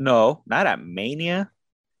 No, not at Mania.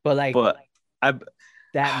 But like,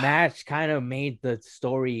 that match kind of made the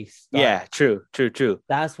story start. Yeah, true.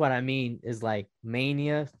 That's what I mean. Is like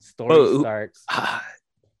Mania story But starts.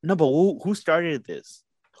 no, but who started this?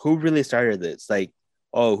 Who really started this? Like,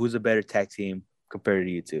 oh, who's a better tag team compared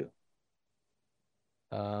to you two?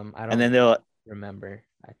 I And don't then they'll. remember.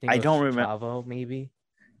 I think I it was don't remember. Chavo maybe,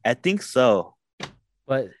 I think so.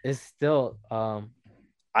 but it's still.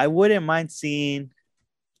 I wouldn't mind seeing.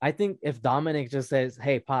 I think if Dominic just says,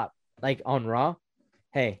 "Hey, Pop," like on Raw,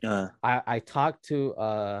 "Hey, I talked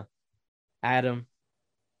to Adam,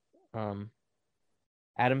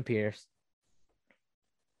 Adam Pierce.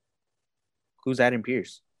 Who's Adam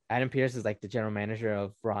Pierce? Adam Pierce is like the general manager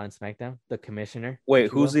of Raw and SmackDown, the commissioner.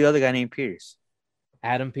 Wait, who's the other guy named Pierce?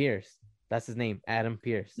 Adam Pierce. That's his name, Adam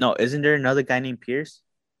Pierce. No, isn't there another guy named Pierce?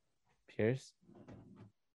 Pierce?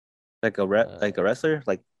 Like a wrestler?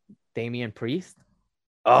 Like Damian Priest?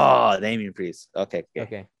 Oh, Damian Priest. Okay.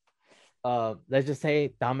 Let's just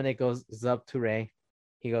say Dominic goes up to Ray.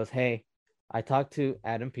 He goes, "Hey, I talked to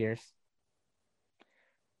Adam Pierce.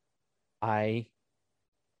 I'm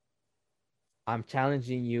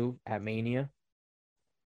challenging you at Mania,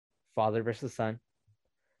 father versus son,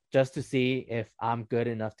 just to see if I'm good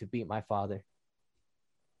enough to beat my father."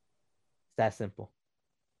 It's that simple.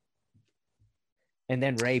 And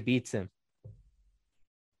then Ray beats him.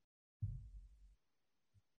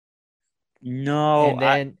 No. And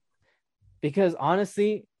then, because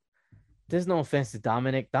honestly, there's no offense to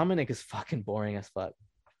Dominic. Dominic is fucking boring as fuck.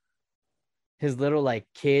 His little like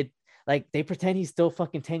kid, like they pretend he's still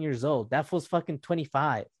fucking 10 years old. That fool's fucking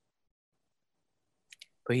 25.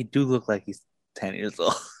 But he do look like he's 10 years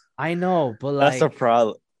old. I know, but like that's a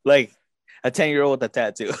problem. Like a 10-year-old with a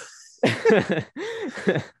tattoo.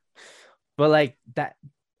 But like that,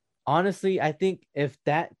 honestly, I think if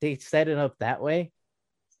that they set it up that way,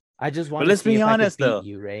 I just want to see if I could beat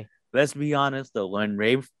you, Ray. Let's be honest though. When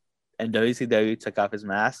Ray and WCW took off his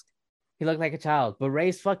mask, he looked like a child. But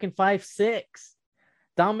Ray's fucking 5'6".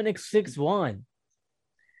 Dominic's 6'1".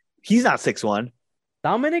 He's not 6'1".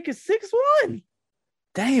 Dominic is 6'1".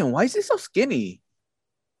 Damn, why is he so skinny?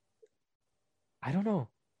 I don't know.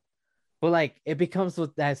 But like it becomes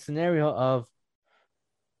with that scenario of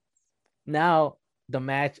now the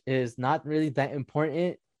match is not really that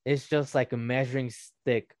important. It's just like a measuring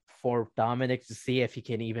stick for Dominic to see if he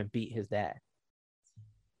can even beat his dad.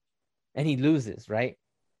 And he loses, right?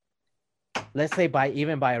 Let's say by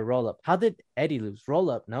a roll up. How did Eddie lose?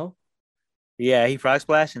 Roll up, no? Yeah, he frog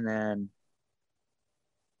splash and then.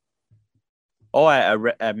 Oh,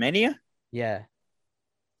 at Mania? Yeah.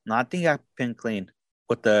 No, I think I pinned clean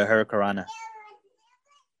with the Hurricanrana.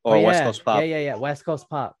 Or West Coast Pop. Yeah. West Coast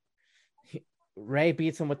Pop. Ray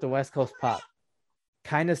beats him with the West Coast Pop.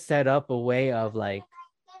 Kind of set up a way of like,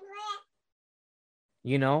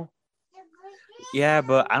 you know? Yeah,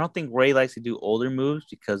 but I don't think Ray likes to do older moves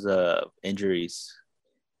because of injuries.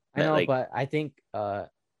 I know, but I think a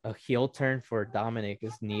heel turn for Dominic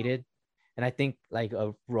is needed. And I think like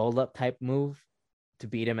a roll-up type move to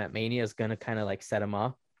beat him at Mania is going to kind of like set him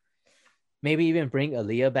off. Maybe even bring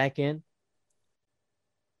Aaliyah back in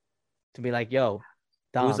to be like, yo,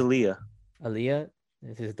 Dom. Who's Aaliyah? Aaliyah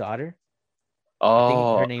is his daughter. Oh. I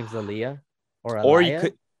think her name's Aaliyah. Or Aliyah. Or you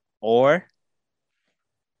could, or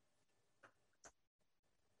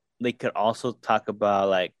they could also talk about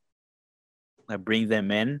like bring them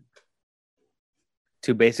in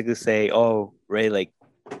to basically say, oh, Ray, like,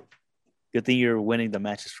 good thing you're winning the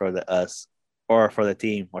matches for us or for the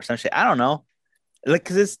team or some shit. I don't know. Like,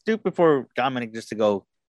 because it's stupid for Dominic just to go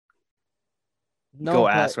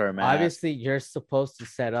ask for a match. Obviously, you're supposed to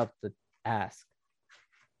set up the ask.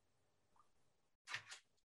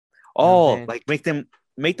 Oh, like make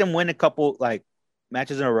them win a couple like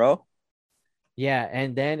matches in a row. Yeah,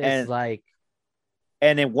 and then it's like,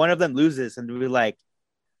 and then one of them loses, and we like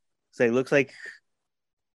say, looks like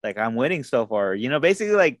I'm winning so far. You know,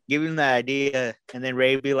 basically like giving the idea, and then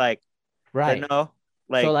Ray be like, right, no,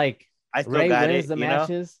 like so like I still Ray got wins it, the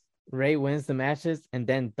matches. Ray wins the matches, and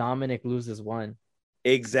then Dominic loses one.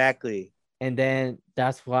 Exactly. And then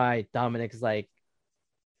that's why Dominic's like,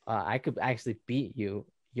 I could actually beat you.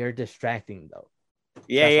 You're distracting though.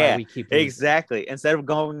 Yeah, that's why we keep losing. Exactly. Instead of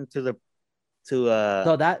going to so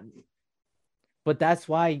that, but that's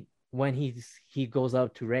why when he goes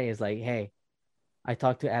up to Ray is like, hey, I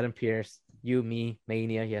talked to Adam Pierce, you, me,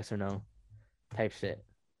 Mania, yes or no, type shit.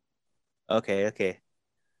 Okay. You know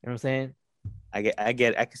what I'm saying? I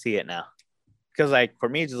get I can see it now. Because like for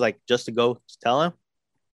me, it's just to go tell him.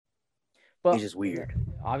 But it's just weird.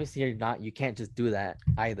 Obviously, you can't just do that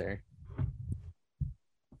either.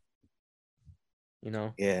 You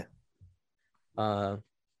know? Yeah.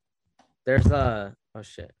 There's a Oh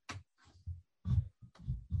shit.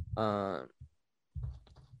 Uh,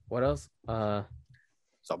 what else?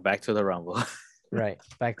 So back to the Rumble. Right.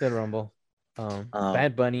 Back to the Rumble. Um,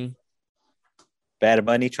 Bad Bunny. Bad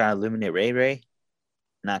Bunny trying to eliminate Ray Ray.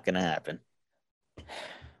 Not gonna happen.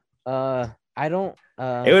 I don't.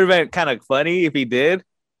 It would have been kind of funny if he did,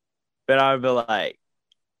 but I would be like,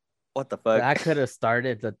 "What the fuck? That could have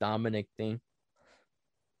started the Dominic thing.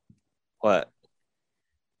 What?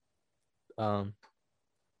 Um,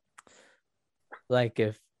 like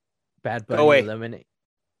if Bad Go Bunny away. eliminate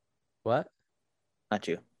what? Not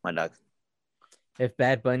you, my dog. If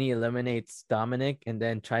Bad Bunny eliminates Dominic and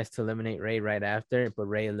then tries to eliminate Ray right after, but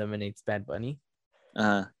Ray eliminates Bad Bunny.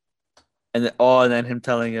 And then him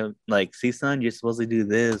telling him like, "See, son, you're supposed to do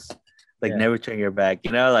this, like Yeah. never turn your back."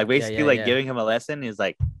 You know, like basically like yeah. giving him a lesson. Is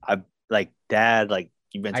like, I like dad, like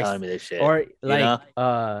you've been telling me this shit, Or you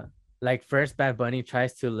know? like first Bad Bunny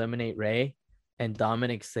tries to eliminate Ray, and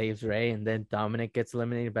Dominic saves Ray, and then Dominic gets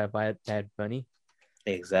eliminated by Bad Bunny.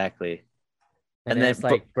 Exactly. And then it's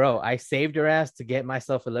like, bro, I saved your ass to get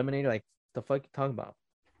myself eliminated. Like, the fuck you talking about?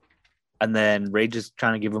 And then Ray just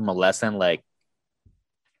trying to give him a lesson, like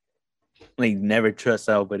never trust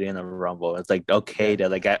somebody in the Rumble. It's like, okay, that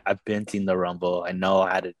like I've been in the Rumble. I know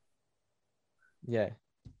how to,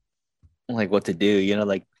 like what to do. You know,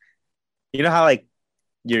 like you know how like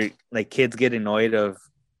your like kids get annoyed of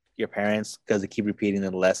your parents because they keep repeating the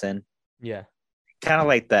lesson. Yeah. Kind of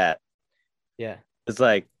like that. Yeah. It's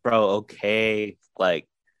like, bro, okay, like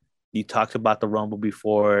you talked about the Rumble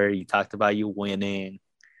before. You talked about you winning.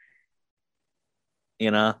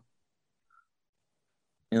 You know,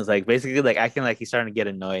 it was like basically like acting like he's starting to get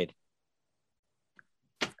annoyed.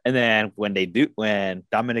 And then when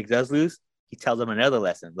Dominic does lose, he tells him another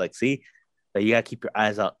lesson. Like, see, like you gotta keep your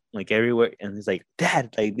eyes out like everywhere. And he's like,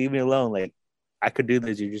 Dad, like leave me alone. Like I could do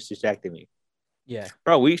this. You're just distracting me. Yeah.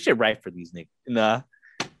 Bro, we should write for these niggas. Nah.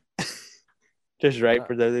 Just write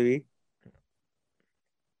for WWE.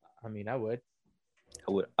 I mean, I would.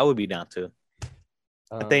 I would be down too.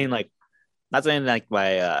 I think like not saying like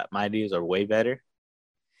my ideas are way better.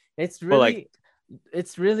 It's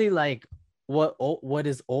really like what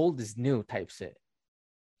is old is new type shit.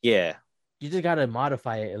 Yeah. You just gotta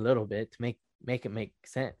modify it a little bit to make it make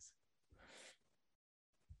sense.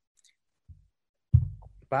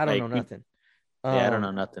 But I don't know nothing. Yeah, I don't know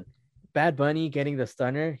nothing. Bad Bunny getting the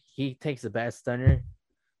stunner. He takes the bad stunner.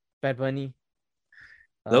 Bad Bunny.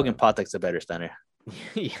 Logan Paul takes a better stunner.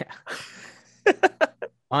 Yeah.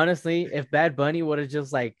 Honestly, if Bad Bunny would have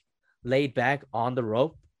just like laid back on the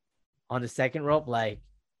rope, on the second rope, like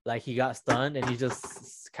he got stunned and he's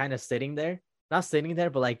just kind of sitting there. Not sitting there,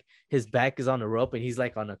 but like his back is on the rope and he's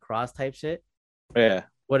like on a cross type shit. Yeah.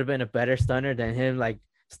 Would have been a better stunner than him like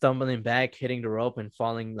stumbling back, hitting the rope and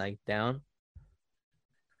falling like down.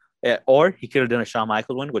 Yeah, or he could have done a Shawn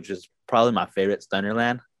Michaels one, which is probably my favorite stunner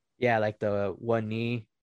land. Yeah, like the one knee.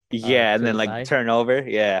 Yeah, and then like side. Turn over.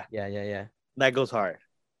 Yeah. Yeah. That goes hard.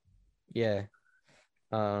 Yeah.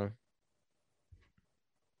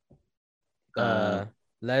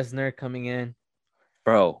 Lesnar coming in.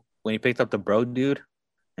 Bro, when he picked up the bro dude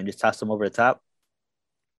and just tossed him over the top.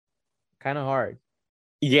 Kind of hard.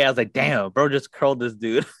 Yeah, I was like, damn, bro just curled this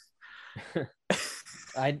dude.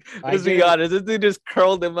 Let's be honest, this dude just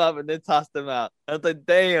curled him up and then tossed him out. I was like,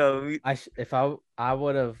 damn. If I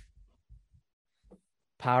would have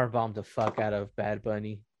powerbombed the fuck out of Bad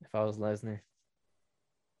Bunny if I was Lesnar.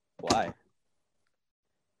 Why?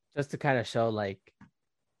 Just to kind of show like,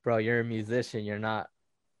 bro, you're a musician, you're not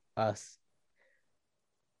us.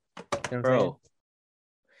 You know bro.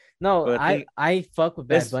 No, I fuck with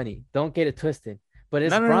Bad Bunny. Don't get it twisted. But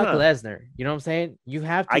it's Brock Lesnar. You know what I'm saying? You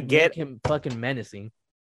have to make him fucking menacing.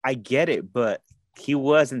 I get it, but he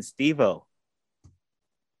wasn't Steve-O.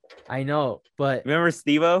 I know, but remember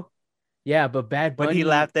Steve-O? Yeah, but Bad Bunny. When he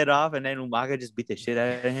laughed it off, and then Umaga just beat the shit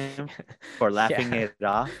out of him for laughing it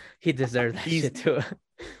off. He deserved that shit too.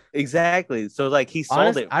 Exactly. So like he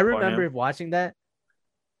sold it. I remember watching that.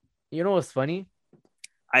 You know what's funny?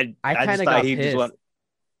 I kind of got pissed.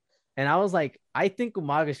 And I was like, I think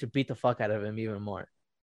Umaga should beat the fuck out of him even more.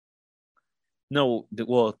 No,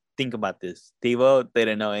 well, think about this. Steve-O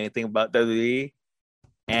didn't know anything about WWE,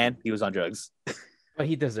 and he was on drugs. But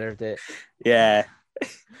he deserved it. Yeah.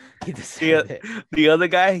 He deserved it. The other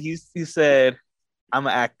guy, he said, I'm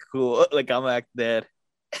gonna act cool. Like, I'm gonna act dead.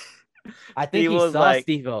 I think he saw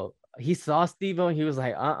Steve-O. He saw Steve-O and he was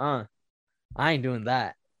like, I ain't doing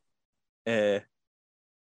that. I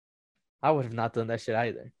would have not done that shit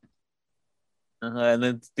either. And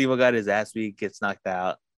then Steve-O got his ass beat, gets knocked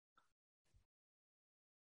out.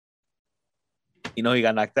 You know he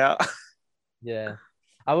got knocked out? Yeah.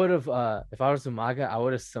 I would have if I was Umaga, I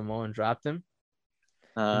would have Samoan dropped him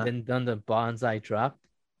and Uh, then done the bonsai drop.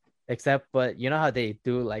 Except but you know how they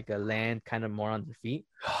do like a land kind of more on their feet?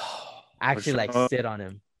 I was Actually like showing, sit on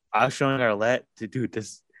him. I was showing Arlette to do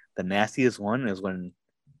this. The nastiest one is when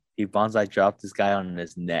he bonsai dropped this guy on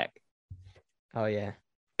his neck. Oh yeah.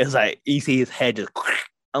 It's like you see his head just.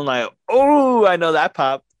 I'm like, oh, I know that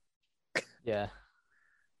pop. Yeah.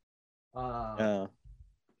 Uh Uh,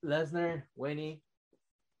 Lesnar, Winnie,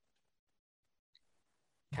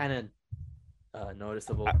 kind of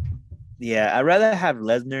noticeable. yeah, I'd rather have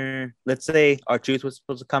Lesnar. Let's say R-Truth was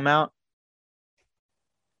supposed to come out.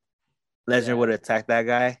 Lesnar Yeah. would have attacked that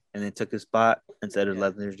guy and then took his spot instead of Yeah.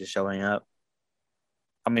 Lesnar just showing up.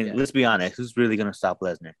 I mean, Yeah. let's be honest. Who's really gonna stop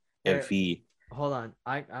Lesnar if Here, he? hold on.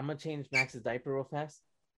 I'm gonna change Max's diaper real fast.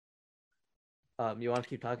 You want to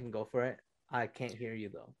keep talking? Go for it. I can't hear you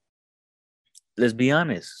though. Let's be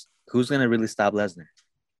honest. Who's gonna really stop Lesnar?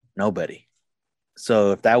 Nobody.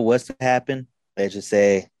 So if that was to happen, let's just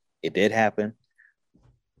say it did happen.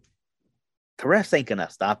 The refs ain't gonna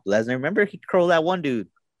stop Lesnar. Remember, he curled that one dude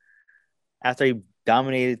after he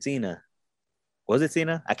dominated Cena. Was it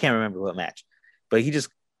Cena? I can't remember what match, but he just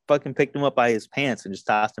fucking picked him up by his pants and just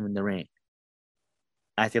tossed him in the ring,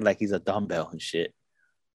 acting like he's a dumbbell and shit.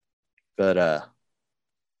 But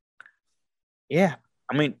yeah,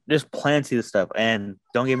 I mean, there's plenty of stuff. And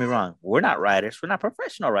don't get me wrong, we're not writers. We're not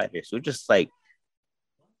professional writers. We're just like,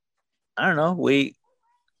 I don't know.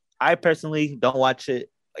 I personally don't watch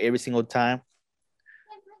it every single time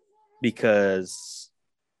because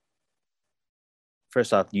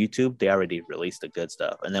first off, YouTube, they already released the good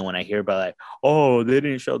stuff. And then when I hear about like, oh, they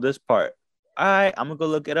didn't show this part, I'm gonna go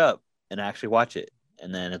look it up and actually watch it.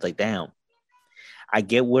 And then it's like, damn, I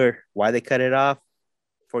get why they cut it off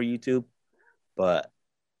for YouTube, but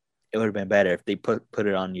it would have been better if they put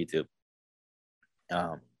it on YouTube.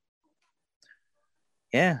 Um,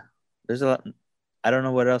 yeah, there's a lot. I don't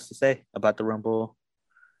know what else to say about the Rumble.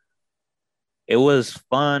 It was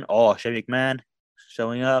fun. Oh, Shane McMahon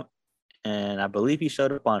showing up, and I believe he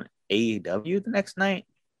showed up on AEW the next night.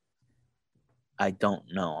 I don't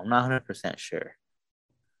know. I'm not 100% sure,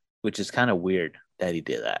 which is kind of weird that he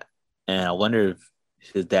did that. And I wonder if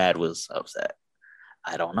his dad was upset.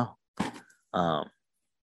 I don't know. Um,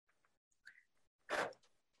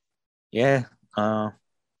 yeah.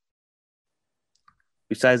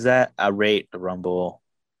 Besides that, I rate the Rumble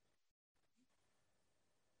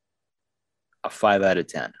a 5 out of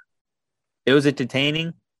 10. It was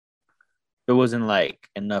entertaining. It wasn't like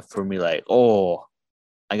enough for me. Like, oh,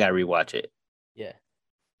 I gotta rewatch it. Yeah.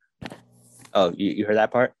 Oh, you heard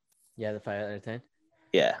that part? Yeah. The 5 out of 10.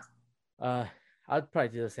 Yeah. Uh, I'd probably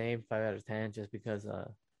do the same 5 out of 10 just because.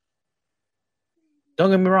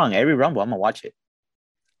 Don't get me wrong. Every Rumble, I'm gonna watch it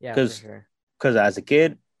Yeah, for because sure. as a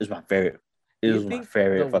kid, it was my favorite. It Do you was my think the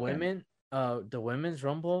favorite fucking. women, the women's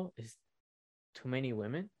rumble is too many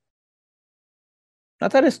women?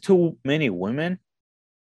 Not that it's too many women.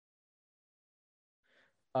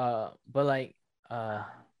 But like,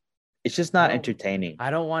 It's just I not don't, entertaining. I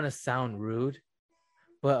don't want to sound rude,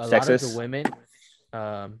 but Sexist.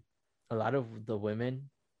 um, a lot of the women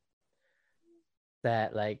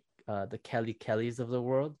that like the Kellys of the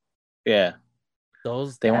world, Yeah,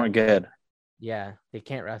 those they that weren't good. yeah, they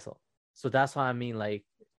can't wrestle. So that's why I mean, like,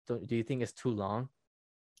 do you think it's too long?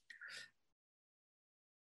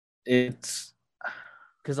 It's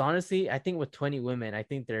Because honestly, I think with 20 women, I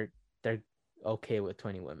think they're okay with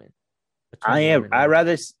 20 women. With I 20 am. women, right?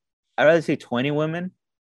 I rather see 20 women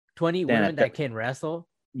 20 than women that can wrestle.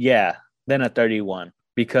 yeah than a 31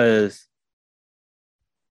 because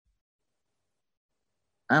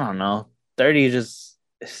I don't know 30 is just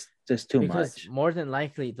it's just too Because much. more than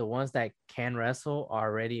likely, the ones that can wrestle are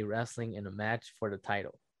already wrestling in a match for the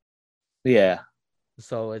title. Yeah,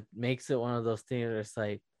 So it makes it one of those things where it's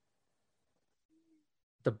like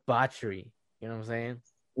debauchery. You know what I'm saying?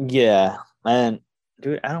 yeah, and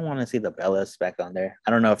dude, I don't want to see the Bellas back on there.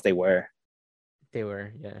 I don't know if they were. They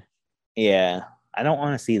were, yeah. Yeah, I don't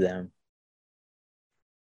want to see them.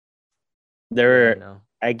 Yeah, They're no.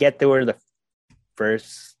 I get they were the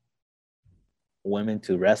first women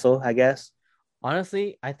to wrestle, I guess.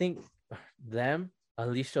 Honestly, I think them,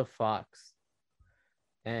 Alicia Fox,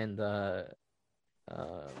 and uh,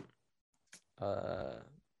 I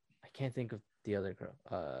can't think of the other girl.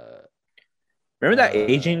 Remember that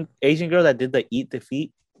Uh, Asian girl that did the eat the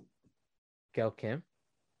feet? Gail Kim.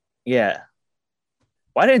 Yeah.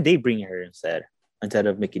 Why didn't they bring her instead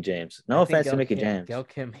of Mickey James? No I think offense to Mickey James. Gail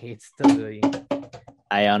Kim hates WWE.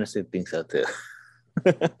 I honestly think so too.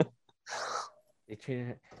 They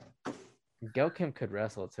treated her. Gail Kim could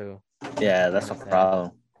wrestle too. Yeah, that's Kind a of sad.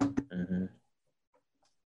 problem. Hmm.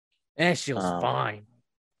 And she was Um, fine.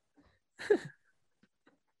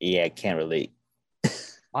 yeah, I can't relate.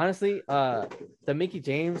 Honestly, the Mickey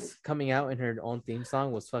James coming out in her own theme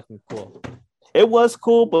song was fucking cool. It was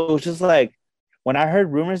cool, but it was just like when I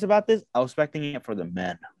heard rumors about this, I was expecting it for the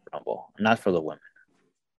men Rumble, not for the women.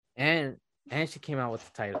 And she came out with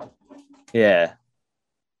the title. Yeah.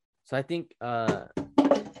 So I think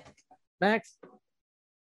Max,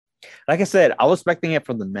 Like I said, I was expecting it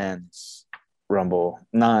for the men's Rumble.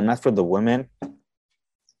 Nah, not for the women.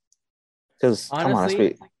 Because come on,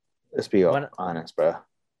 honestly, let's be what honest, bro.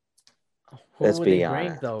 who Let's would they be bring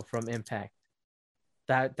honest. though from Impact?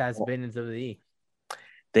 That's Well, been in WWE.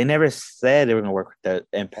 they never said they were gonna work with the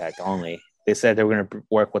Impact only. They said they were gonna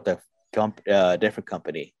work with a different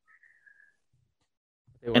company.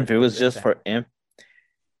 They And if worked it with was just Impact. for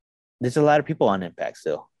there's a lot of people on Impact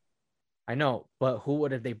still. I know, but who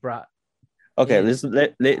would have they brought Okay,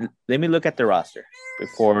 in? let me look at the roster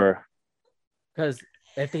before. Because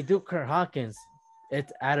if they do Kurt Hawkins,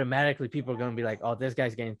 it's automatically people are gonna be like, "Oh, this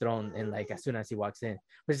guy's getting thrown in like as soon as he walks in,"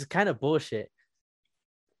 which is kind of bullshit.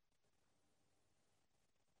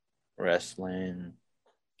 Wrestling.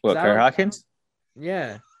 Because What, I Kurt don't, Hawkins?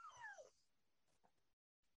 yeah.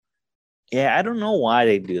 Yeah, I don't know why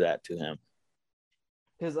they do that to him.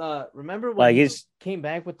 Because remember when Like he it's came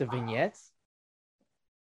back with the vignettes?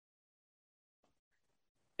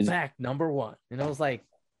 Is- Back number 1, and I was like,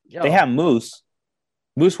 they "Yo, have Moose.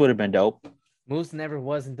 Moose would have been dope. Moose never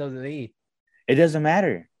was in WWE." It doesn't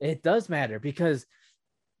matter. It does matter because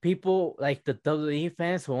people like the WWE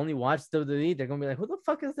fans who only watch WWE, they're gonna be like, "Who the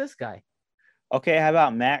fuck is this guy?" Okay, how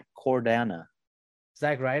about Matt Cordana?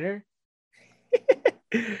 Zack Ryder.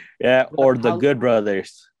 Yeah, But or the Good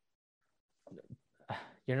Brothers.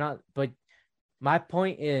 you're not. But my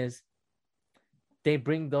point is, they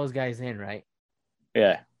bring those guys in, right?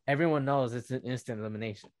 Yeah. Everyone knows it's an instant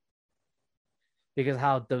elimination because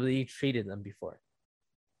how WWE treated them before.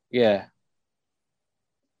 Yeah.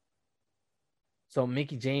 So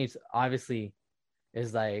Mickey James obviously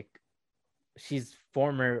is like, she's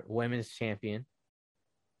former women's champion.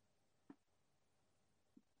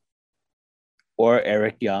 Or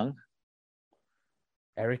Eric Young.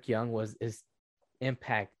 Eric Young was his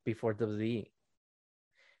Impact before WWE.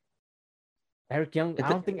 Eric Young, I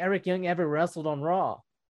don't think Eric Young ever wrestled on Raw.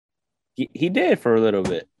 He did for a little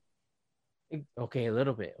bit. Okay, a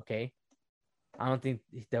little bit. Okay, I don't think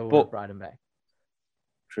that would have But brought him back.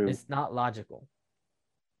 true. It's not logical.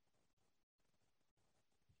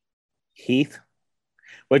 Heath.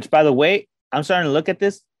 Which by the way, I'm starting to look at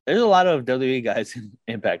this. There's a lot of WWE guys in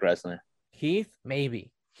Impact Wrestling. Heath,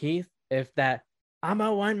 maybe. Heath, if that I'm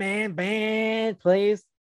a one-man band plays,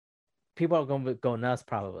 people are going to go nuts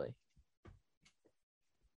probably.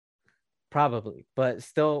 Probably. But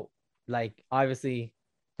still, like, obviously,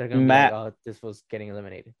 they're going to be like, Matt "Oh, this was getting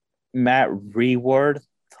eliminated." Matt Reward.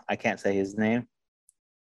 I can't say his name.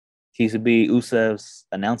 He used to be Usev's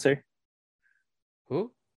announcer.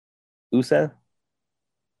 Who? Usev?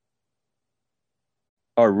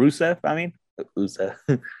 Or Rusev, I mean. Usev.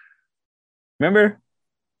 Remember?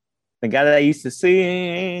 The guy that I used to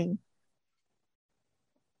sing.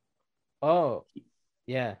 Oh,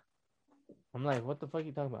 yeah. I'm like, what the fuck are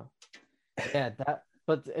you talking about? Yeah, that,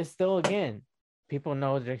 but it's still, again, people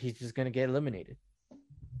know that he's just going to get eliminated.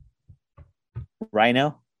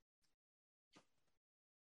 Rhino.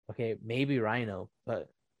 Okay, maybe Rhino, but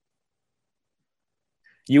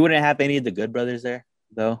You wouldn't have any of the Good Brothers there,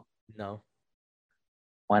 though. no.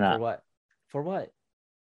 Why For not? what? For what?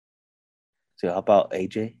 So how about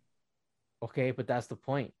AJ? Okay, but that's the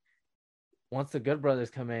point. Once the Good Brothers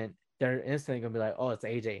come in, they're instantly gonna be like, "Oh, it's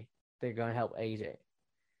AJ." They're gonna help AJ.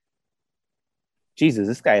 Jesus,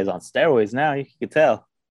 this guy is on steroids now. You can tell.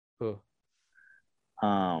 Who?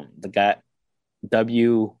 The guy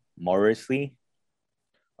W. Morrisley.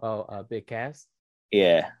 Oh, Big Cass.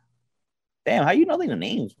 Yeah. Damn, how you know the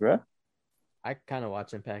names, bro? I kind of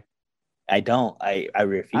watch Impact. I don't. I I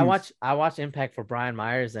refuse. watch I watch Impact for Brian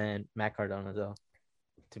Myers and Matt Cardona, though.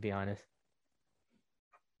 To be honest,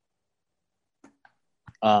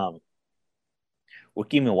 What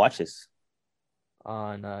can even watch this?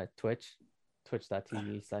 on Twitch,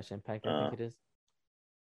 twitch.tv/Impact, I think Uh, it is.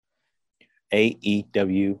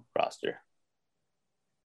 AEW roster.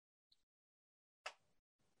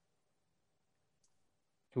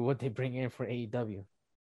 Who would they bring in for AEW?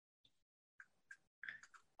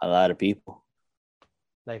 A lot of people.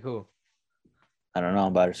 Like who? I don't know.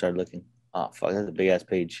 I'm about to start looking. Oh fuck, that's a big ass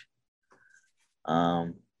page.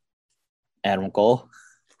 Adam Cole.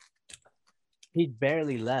 He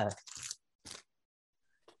barely left.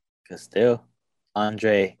 Cause still,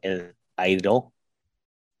 Andre El Idol.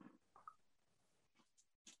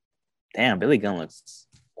 Damn, Billy Gunn looks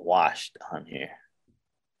washed on here.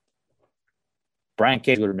 Brian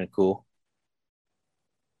Cage would have been cool.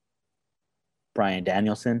 Brian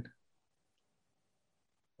Danielson.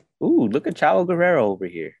 Ooh, look at Chavo Guerrero over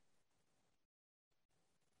here.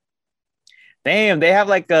 Damn, they have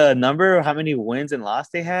like a number of how many wins and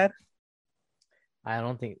losses they had. I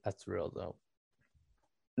don't think that's real though.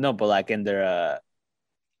 No, but like in their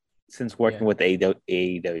since working with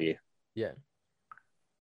AEW. Yeah.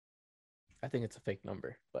 I think it's a fake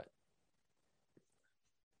number, but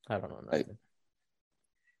I don't know nothing. Like,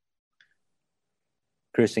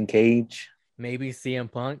 Christian Cage. Maybe CM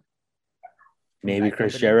Punk. Maybe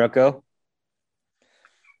Chris Jericho.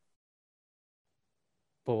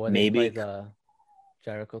 But what maybe they play the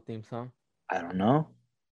Jericho theme song? I don't know.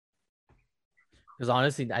 Because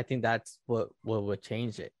honestly, I think that's what would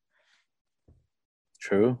change it.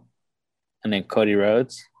 True. And then Cody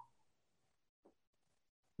Rhodes.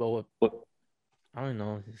 But what? I don't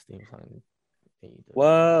know his theme song.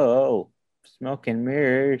 Whoa. Smoke and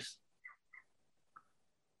mirrors.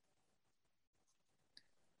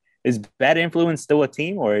 Is Bad Influence still a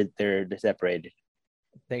team or they're separated?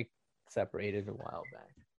 They separated a while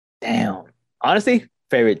back. Damn. Honestly,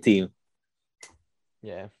 favorite team.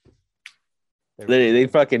 Yeah. They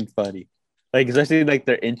fucking funny. Like, especially like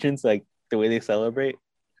their entrance, like the way they celebrate.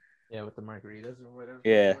 Yeah, with the margaritas or whatever.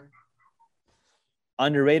 Yeah.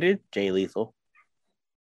 Underrated, Jay Lethal.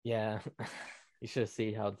 Yeah. You should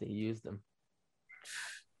see how they used them.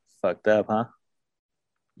 Fucked up, huh?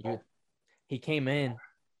 He came in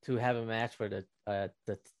to have a match for the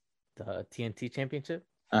TNT championship.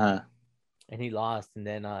 Uh-huh. And he lost. And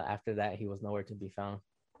then after that, he was nowhere to be found.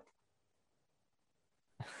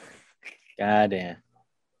 Goddamn.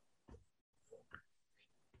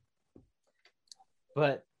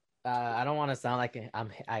 But I don't want to sound like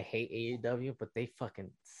I hate AEW, but they fucking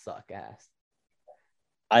suck ass.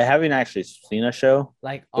 I haven't actually seen a show.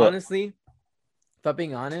 Like, honestly, if I'm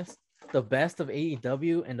being honest, the best of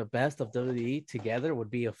AEW and the best of WWE together would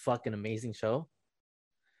be a fucking amazing show.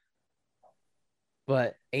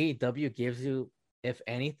 But AEW gives you, if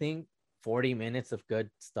anything, 40 minutes of good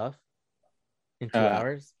stuff in 2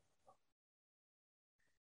 hours.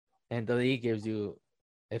 And WWE gives you,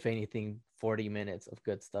 if anything, 40 minutes of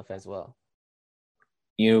good stuff as well.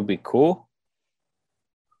 You'd be cool.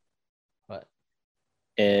 What?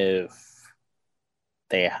 If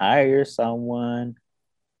they hire someone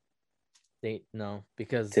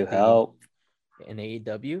because to help in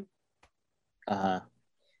AEW.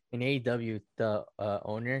 In AEW, the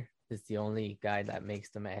owner is the only guy that makes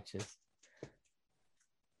the matches.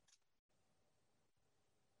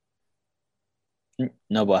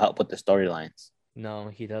 No, but help with the storylines. No,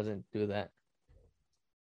 he doesn't do that.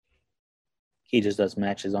 He just does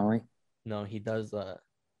matches only. No, he does.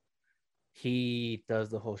 He does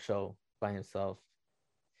the whole show by himself.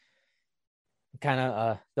 Kind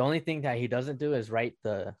of. The only thing that he doesn't do is write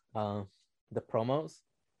the promos.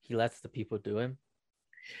 He lets the people do him.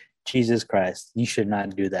 Jesus Christ, you should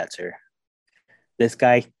not do that, sir. This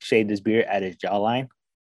guy shaved his beard at his jawline,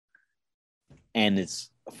 and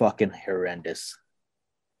it's fucking horrendous.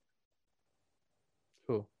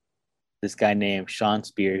 Who? This guy named Sean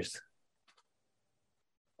Spears.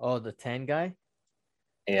 Oh, the 10 guy?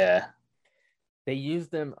 Yeah. They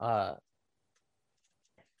used them.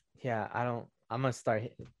 Yeah, I'm gonna start.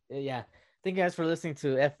 Yeah. Thank you guys for listening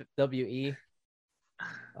to FWE.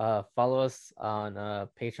 Follow us on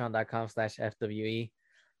patreon.com/FWE.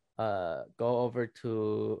 Go over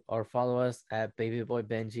to or follow us at Babyboy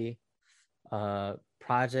Benji.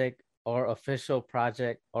 Project or official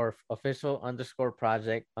project or official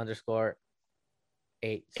 _project_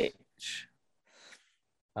 H.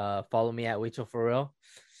 Follow me at Wicho for real.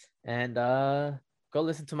 And go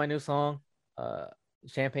listen to my new song,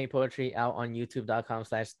 Champagne Poetry, out on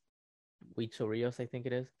youtube.com/Wicho Rios, I think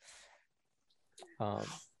it is. I'm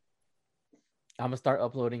gonna start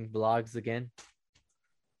uploading vlogs again.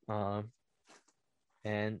 And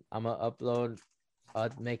I'm gonna upload a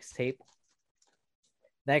mixtape.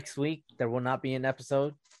 Next week, there will not be an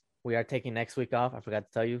episode. We are taking next week off. I forgot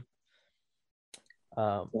to tell you.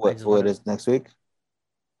 What is next week?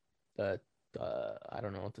 I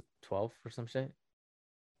don't know, the 12th or some shit.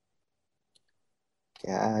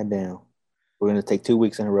 God damn. We're gonna take 2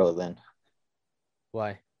 weeks in a row then.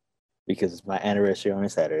 Why? Because it's my anniversary on a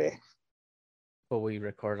Saturday. But we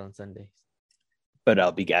record on Sundays. But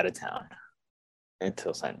I'll be out of town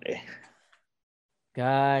until Sunday.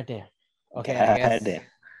 God damn. Okay, God I guess damn.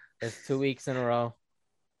 it's 2 weeks in a row.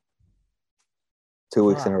 2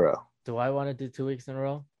 weeks in a row. Do I want to do 2 weeks in a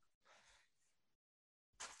row?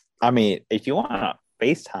 I mean, if you want to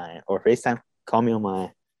FaceTime, call me on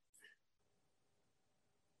my.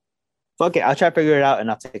 Fuck it, I'll try to figure it out and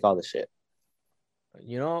I'll take all the shit.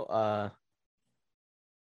 You know,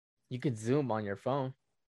 you could Zoom on your phone.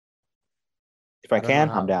 If I can,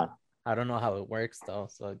 I'm down. I don't know how it works though,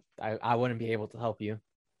 so I wouldn't be able to help you.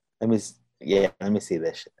 Let me see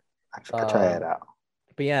this shit. I'll try it out.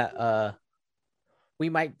 But yeah, we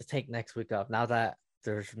might take next week off now that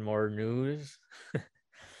there's more news.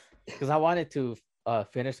 Because I wanted to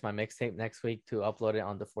finish my mixtape next week to upload it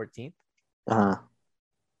on the 14th.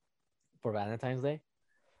 For Valentine's Day.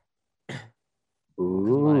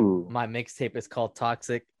 Ooh. My mixtape is called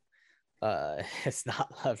Toxic. It's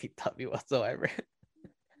not lovey-dovey whatsoever.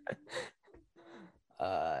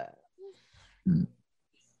 But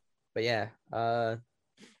yeah, my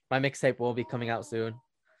mixtape will be coming out soon.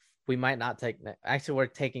 We might not take actually we're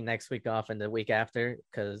taking next week off and the week after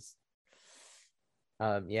because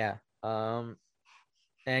and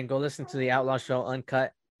go listen to the Outlaw Show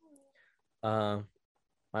Uncut, my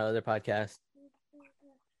other podcast,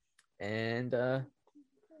 and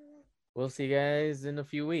we'll see you guys in a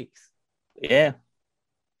few weeks. Yeah.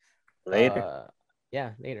 Later.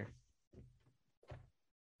 Later.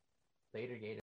 Later, Gator.